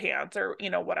their pants or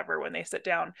whatever when they sit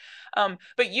down.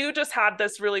 But you just had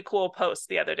this really cool post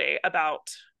the other day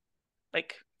about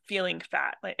like feeling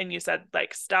fat, and you said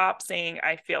like stop saying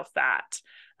I feel fat.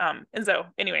 And so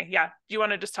anyway, yeah, do you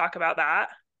want to just talk about that?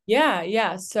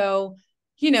 Yeah. So,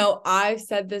 I've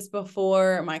said this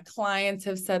before. My clients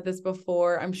have said this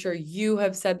before. I'm sure you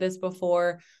have said this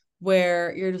before,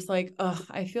 where you're just like, oh,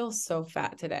 I feel so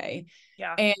fat today.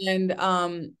 Yeah.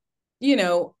 And, you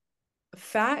know,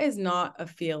 fat is not a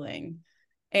feeling.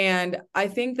 And I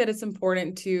think that it's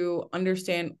important to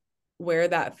understand where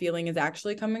that feeling is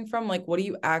actually coming from. Like, what do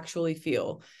you actually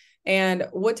feel? And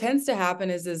what tends to happen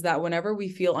is that whenever we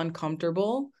feel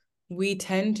uncomfortable, we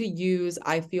tend to use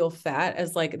I feel fat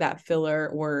as like that filler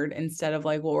word instead of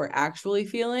like what we're actually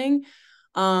feeling.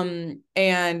 And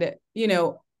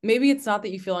maybe it's not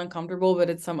that you feel uncomfortable, but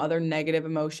it's some other negative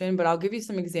emotion. But I'll give you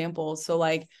some examples. So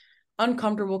like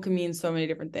uncomfortable can mean so many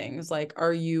different things. Like,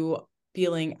 are you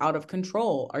feeling out of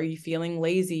control? Are you feeling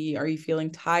lazy? Are you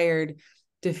feeling tired,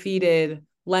 defeated,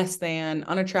 less than,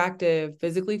 unattractive,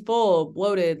 physically full,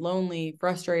 bloated, lonely,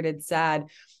 frustrated, sad?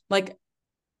 Like,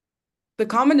 the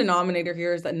common denominator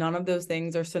here is that none of those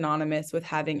things are synonymous with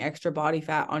having extra body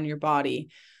fat on your body.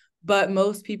 But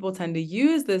most people tend to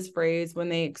use this phrase when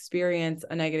they experience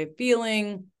a negative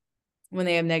feeling, when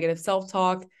they have negative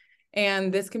self-talk.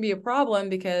 And this can be a problem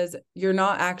because you're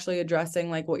not actually addressing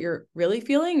like what you're really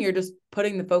feeling. You're just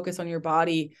putting the focus on your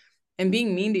body and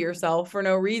being mean to yourself for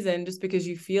no reason, just because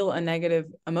you feel a negative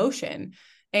emotion.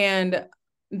 And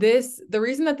the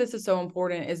reason that this is so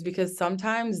important is because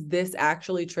sometimes this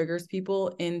actually triggers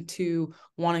people into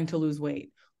wanting to lose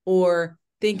weight or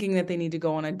thinking that they need to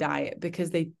go on a diet because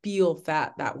they feel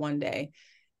fat that one day.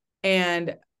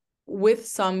 And with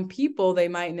some people, they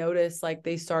might notice like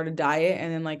they start a diet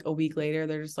and then like a week later,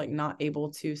 they're just like not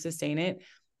able to sustain it.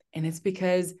 And it's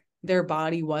because their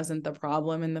body wasn't the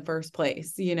problem in the first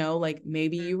place. Like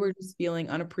maybe you were just feeling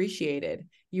unappreciated.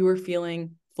 You were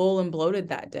feeling full and bloated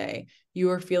that day. You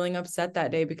were feeling upset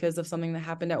that day because of something that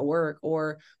happened at work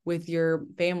or with your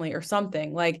family or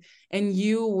something like, and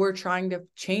you were trying to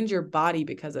change your body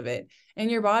because of it.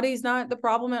 And your body's not the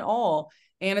problem at all.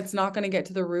 And it's not going to get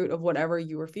to the root of whatever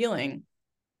you were feeling.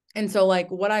 And so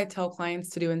like what I tell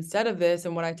clients to do instead of this,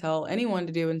 and what I tell anyone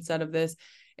to do instead of this,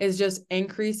 is just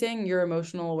increasing your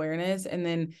emotional awareness and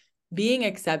then being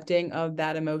accepting of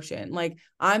that emotion. Like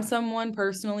I'm someone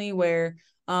personally where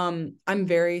I'm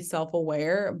very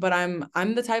self-aware, but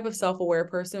I'm the type of self-aware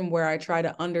person where I try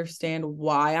to understand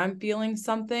why I'm feeling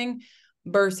something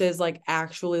versus like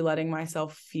actually letting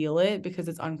myself feel it because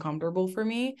it's uncomfortable for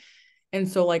me. And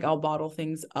so like I'll bottle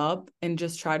things up and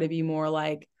just try to be more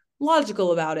like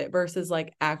logical about it versus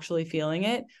like actually feeling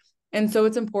it. And so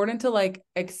it's important to like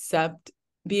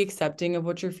be accepting of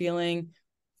what you're feeling,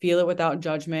 feel it without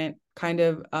judgment, kind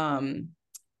of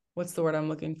what's the word I'm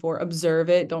looking for? Observe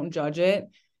it, don't judge it.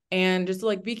 And just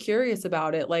like be curious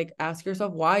about it. Like ask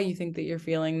yourself why you think that you're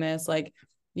feeling this, like,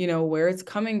 where it's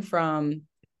coming from.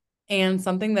 And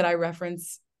something that I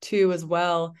reference too as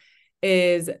well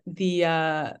is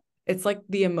it's like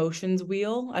the emotions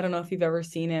wheel. I don't know if you've ever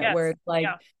seen it, where Yes. it's like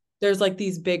Yeah. there's like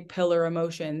these big pillar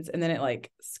emotions and then it like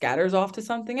scatters off to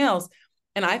something else.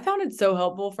 And I found it so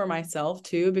helpful for myself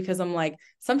too, because I'm like,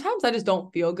 sometimes I just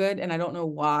don't feel good and I don't know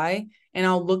why. And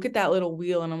I'll look at that little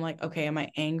wheel and I'm like, okay, am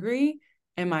I angry?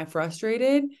 Am I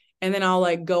frustrated? And then I'll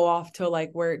like go off to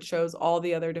like where it shows all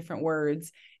the other different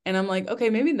words. And I'm like, okay,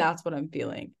 maybe that's what I'm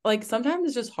feeling. Like sometimes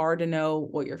it's just hard to know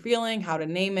what you're feeling, how to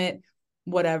name it,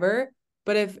 whatever.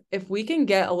 But if we can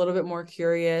get a little bit more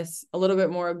curious, a little bit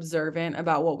more observant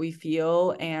about what we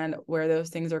feel and where those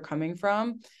things are coming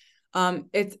from,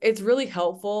 it's really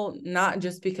helpful, not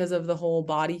just because of the whole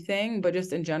body thing, but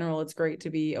just in general, it's great to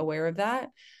be aware of that.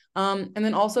 And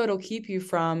then also it'll keep you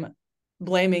from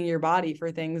blaming your body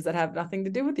for things that have nothing to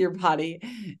do with your body.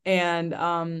 And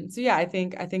so yeah, I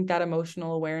think that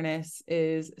emotional awareness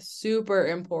is super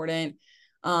important.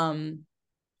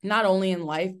 Not only in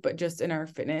life, but just in our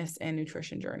fitness and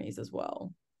nutrition journeys as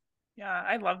well. Yeah,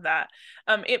 I love that.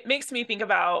 It makes me think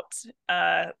about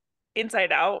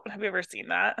Inside Out. Have you ever seen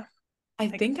that?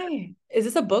 Like, Is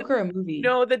this a book or a movie?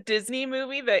 no, the Disney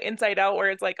movie, the Inside Out, where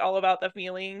it's like all about the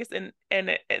feelings and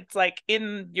it's like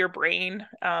in your brain.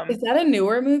 Is that a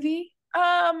newer movie?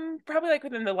 Probably like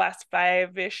within the last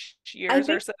 5-ish I years or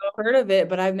think so. I've heard of it,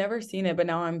 but I've never seen it. But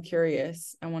now I'm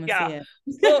curious. I want to see Yeah. it.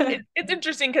 Well, it's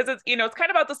interesting because it's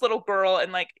kind of about this little girl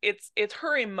and like it's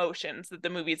her emotions that the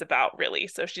movie's about, really.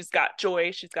 So she's got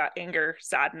joy, she's got anger,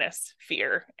 sadness,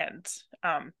 fear, and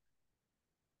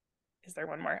is there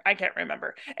one more? I can't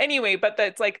remember. Anyway, but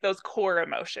that's like those core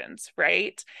emotions,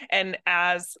 right? And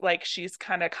as like she's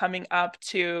kind of coming up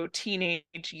to teenage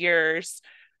years,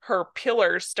 her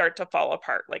pillars start to fall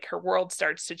apart. Like her world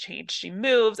starts to change. She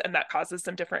moves, and that causes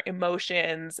some different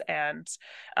emotions. And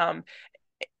um,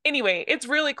 anyway, it's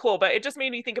really cool, but it just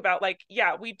made me think about like,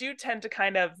 yeah, we do tend to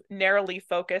kind of narrowly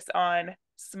focus on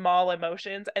small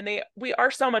emotions, and we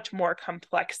are so much more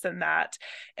complex than that.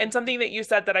 And something that you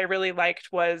said that I really liked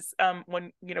was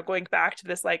when going back to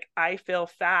this, like, I feel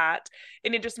fat,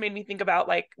 and it just made me think about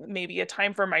like maybe a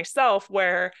time for myself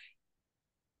where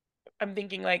I'm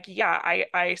thinking like, yeah,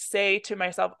 I say to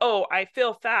myself, oh, I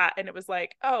feel fat, and it was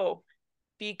like, oh,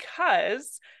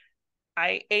 because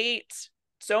I ate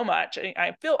so much and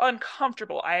I feel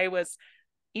uncomfortable. I was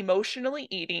emotionally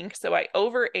eating, so I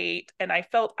overate and I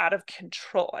felt out of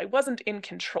control. I wasn't in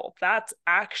control. That's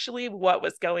actually what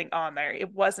was going on there.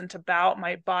 It wasn't about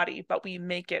my body, but we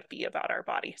make it be about our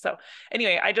body. So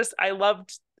anyway, I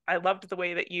loved the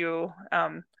way that you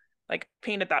like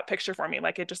painted that picture for me.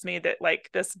 Like it just made it like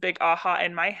this big aha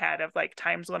in my head of like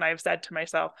times when I've said to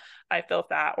myself, I feel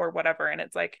fat or whatever. And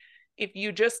it's like, if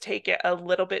you just take it a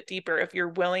little bit deeper, if you're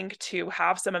willing to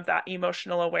have some of that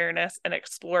emotional awareness and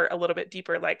explore a little bit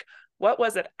deeper, like what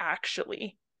was it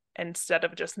actually, instead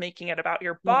of just making it about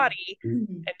your Yeah. body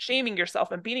and shaming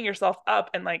yourself and beating yourself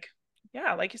up and like,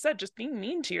 yeah, like you said, just being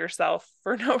mean to yourself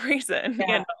for no reason.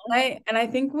 Yeah. And I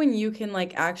think when you can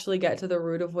like actually get to the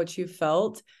root of what you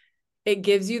felt, it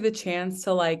gives you the chance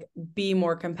to like be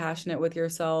more compassionate with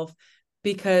yourself,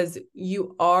 because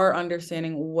you are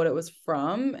understanding what it was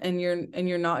from, and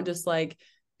you're not just like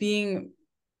being,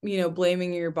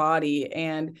 blaming your body.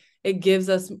 And it gives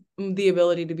us the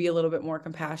ability to be a little bit more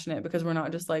compassionate, because we're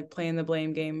not just like playing the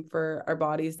blame game for our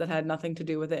bodies that had nothing to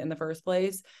do with it in the first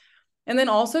place. And then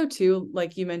also too,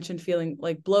 like you mentioned, feeling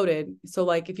like bloated. So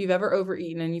like if you've ever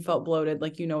overeaten and you felt bloated,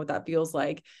 like what that feels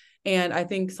like. And I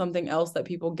think something else that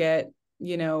people get,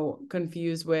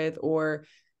 confused with, or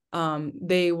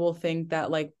they will think that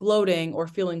like bloating or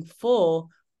feeling full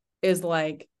is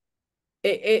like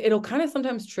it'll kind of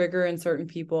sometimes trigger in certain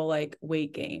people like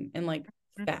weight gain and like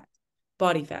fat,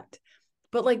 body fat.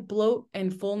 But like bloat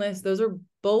and fullness, those are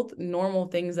both normal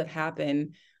things that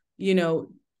happen,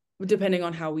 depending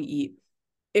on how we eat.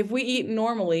 If we eat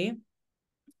normally,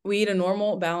 we eat a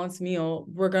normal balanced meal,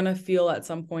 we're going to feel at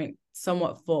some point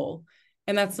somewhat full.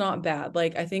 And that's not bad.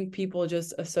 Like I think people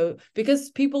just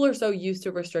because people are so used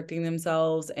to restricting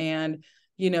themselves and,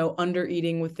 under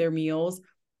eating with their meals,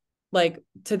 like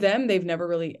to them, they've never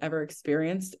really ever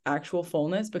experienced actual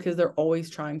fullness, because they're always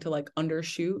trying to like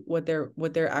undershoot what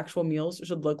their actual meals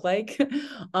should look like.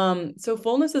 So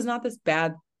fullness is not this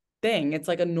bad thing. It's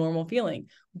like a normal feeling.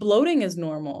 Bloating is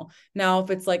normal. Now, if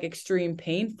it's like extreme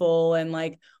painful and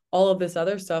like all of this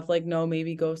other stuff, like, no,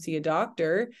 maybe go see a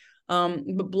doctor.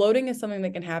 But bloating is something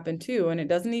that can happen too. And it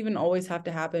doesn't even always have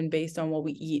to happen based on what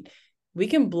we eat. We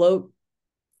can bloat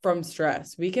from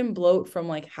stress. We can bloat from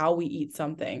like how we eat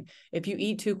something. If you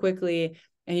eat too quickly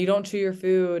and you don't chew your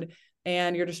food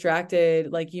and you're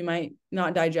distracted, like you might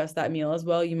not digest that meal as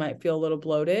well. You might feel a little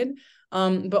bloated.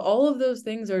 But all of those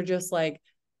things are just like,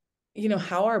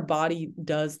 how our body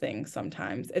does things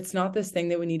sometimes. It's not this thing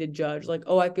that we need to judge, like,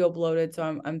 oh, I feel bloated,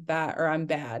 so I'm fat or I'm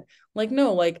bad. Like,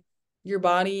 no, like your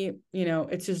body,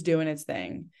 it's just doing its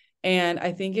thing. And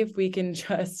I think if we can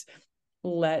just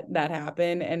let that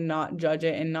happen and not judge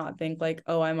it and not think like,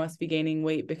 oh, I must be gaining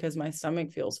weight because my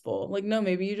stomach feels full. Like, no,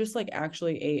 maybe you just like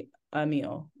actually ate a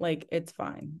meal. Like, it's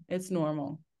fine. It's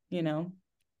normal.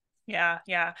 Yeah,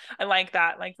 yeah. I like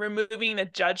that. Like removing the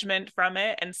judgment from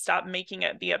it and stop making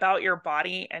it be about your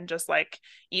body and just like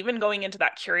even going into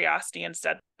that curiosity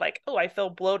instead, like, oh, I feel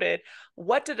bloated.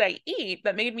 What did I eat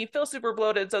that made me feel super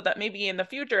bloated so that maybe in the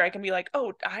future I can be like,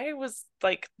 oh, I was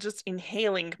like just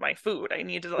inhaling my food. I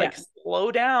need to like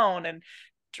slow down and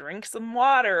drink some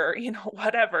water,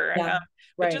 whatever. Yeah,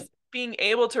 But right. just being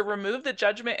able to remove the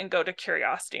judgment and go to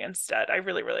curiosity instead. I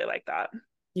really, really like that.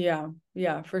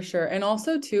 Yeah, for sure. And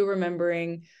also too,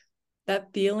 remembering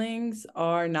that feelings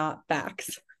are not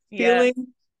facts. Yeah. Feelings,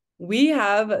 we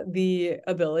have the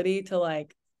ability to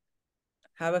like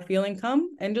have a feeling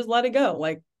come and just let it go.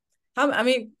 Like, I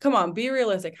mean, come on, be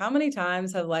realistic. How many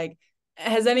times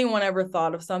has anyone ever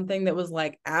thought of something that was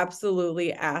like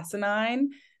absolutely asinine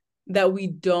that we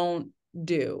don't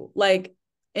do? Like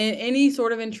in any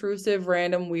sort of intrusive,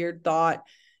 random, weird thought,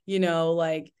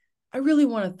 like, I really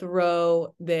want to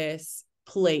throw this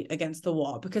plate against the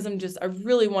wall because I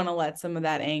really want to let some of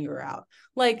that anger out.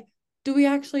 Like, do we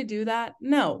actually do that?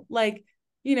 No. Like,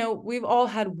 we've all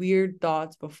had weird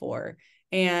thoughts before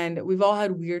and we've all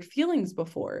had weird feelings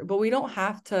before, but we don't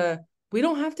have to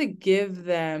give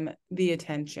them the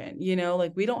attention,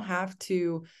 like we don't have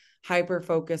to hyper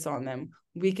focus on them.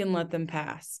 We can let them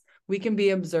pass. We can be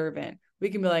observant.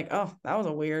 We can be like, oh, that was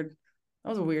a weird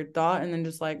thought. And then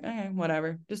just like, okay,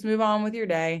 whatever, just move on with your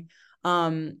day.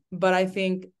 But I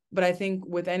think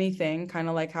with anything, kind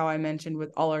of like how I mentioned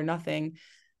with all or nothing,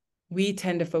 we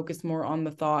tend to focus more on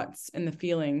the thoughts and the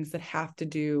feelings that have to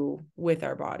do with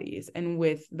our bodies and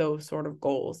with those sort of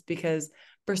goals, because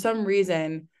for some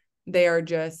reason they are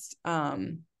just,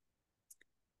 I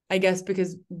guess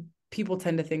because people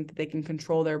tend to think that they can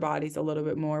control their bodies a little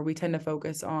bit more. We tend to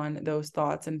focus on those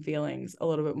thoughts and feelings a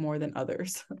little bit more than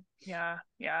others. Yeah,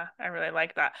 I really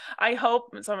like that. I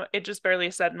hope it just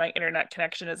barely said my internet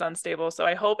connection is unstable. So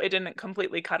I hope it didn't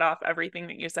completely cut off everything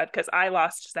that you said because I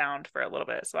lost sound for a little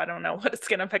bit. So I don't know what it's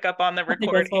going to pick up on the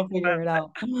recording. I guess we'll figure it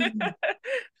out.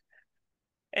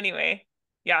 Anyway,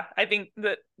 yeah, I think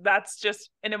that's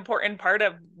just an important part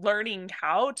of learning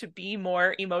how to be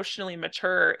more emotionally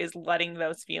mature is letting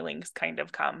those feelings kind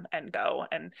of come and go.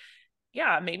 And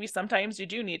yeah, maybe sometimes you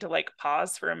do need to like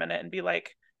pause for a minute and be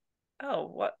like, oh,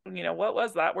 what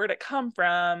was that? Where'd it come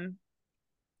from?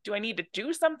 Do I need to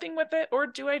do something with it? Or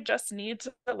do I just need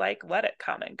to like let it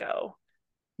come and go?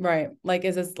 Right. Like,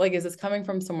 is this coming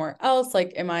from somewhere else?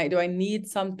 Like, do I need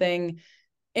something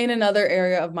in another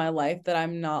area of my life that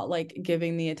I'm not like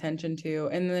giving the attention to?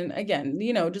 And then again,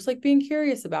 just like being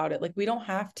curious about it. Like, we don't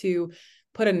have to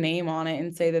put a name on it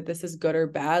and say that this is good or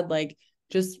bad. Like,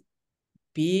 just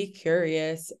be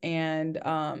curious. And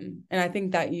I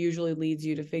think that usually leads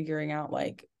you to figuring out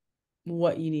like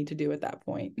what you need to do at that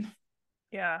point.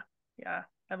 Yeah.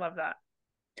 I love that.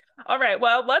 All right.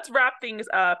 Well, let's wrap things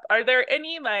up. Are there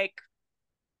any like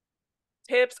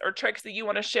tips or tricks that you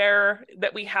want to share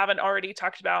that we haven't already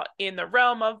talked about in the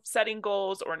realm of setting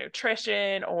goals or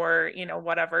nutrition or,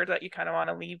 whatever that you kind of want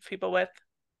to leave people with?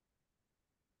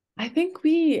 I think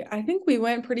we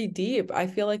went pretty deep. I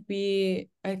feel like I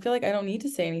don't need to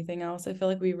say anything else. I feel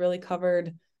like we really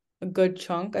covered a good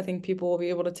chunk. I think people will be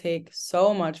able to take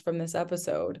so much from this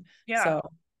episode. Yeah. So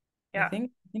yeah. I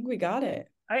think we got it.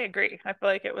 I agree. I feel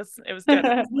like it was good.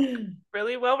 It was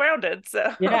really well-rounded.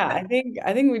 So yeah, I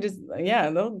think we just,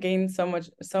 they'll gain so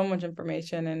much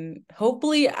information and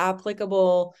hopefully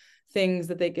applicable things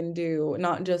that they can do,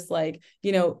 not just like,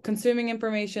 consuming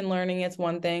information, learning it's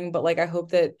one thing, but like, I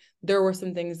hope that there were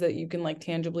some things that you can like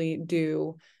tangibly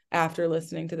do after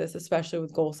listening to this, especially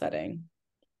with goal setting.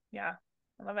 Yeah,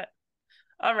 I love it.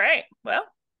 All right. Well,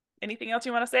 anything else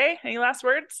you want to say? Any last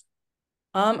words?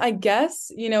 I guess,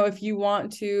 if you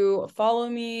want to follow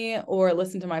me or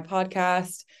listen to my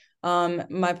podcast,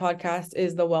 my podcast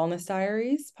is the Wellness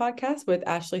Diaries podcast with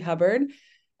Ashleigh Hubbard.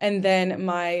 And then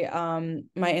my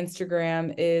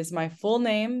Instagram is my full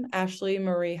name, Ashleigh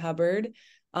Marie Hubbard.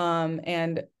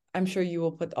 And I'm sure you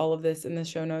will put all of this in the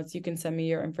show notes. You can send me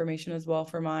your information as well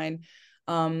for mine.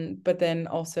 But then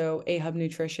also Ahub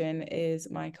Nutrition is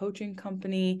my coaching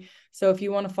company. So if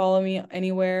you want to follow me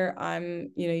anywhere,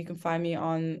 you can find me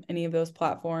on any of those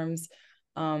platforms.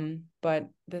 But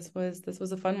this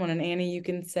was a fun one. And Annie, you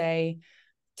can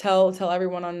tell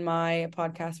everyone on my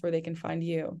podcast where they can find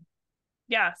you.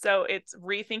 Yeah, so it's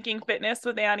Rethinking Fitness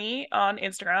with Annie on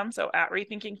Instagram. So at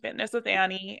Rethinking Fitness with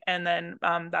Annie. And then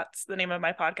that's the name of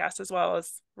my podcast as well,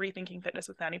 as Rethinking Fitness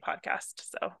with Annie podcast.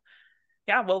 So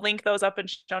yeah, we'll link those up in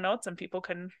show notes and people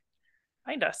can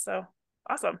find us. So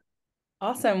awesome.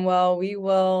 Awesome. Well, we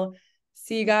will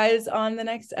see you guys on the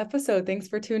next episode. Thanks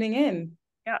for tuning in.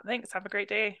 Yeah, thanks. Have a great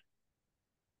day.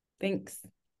 Thanks.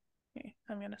 Okay,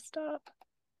 I'm going to stop.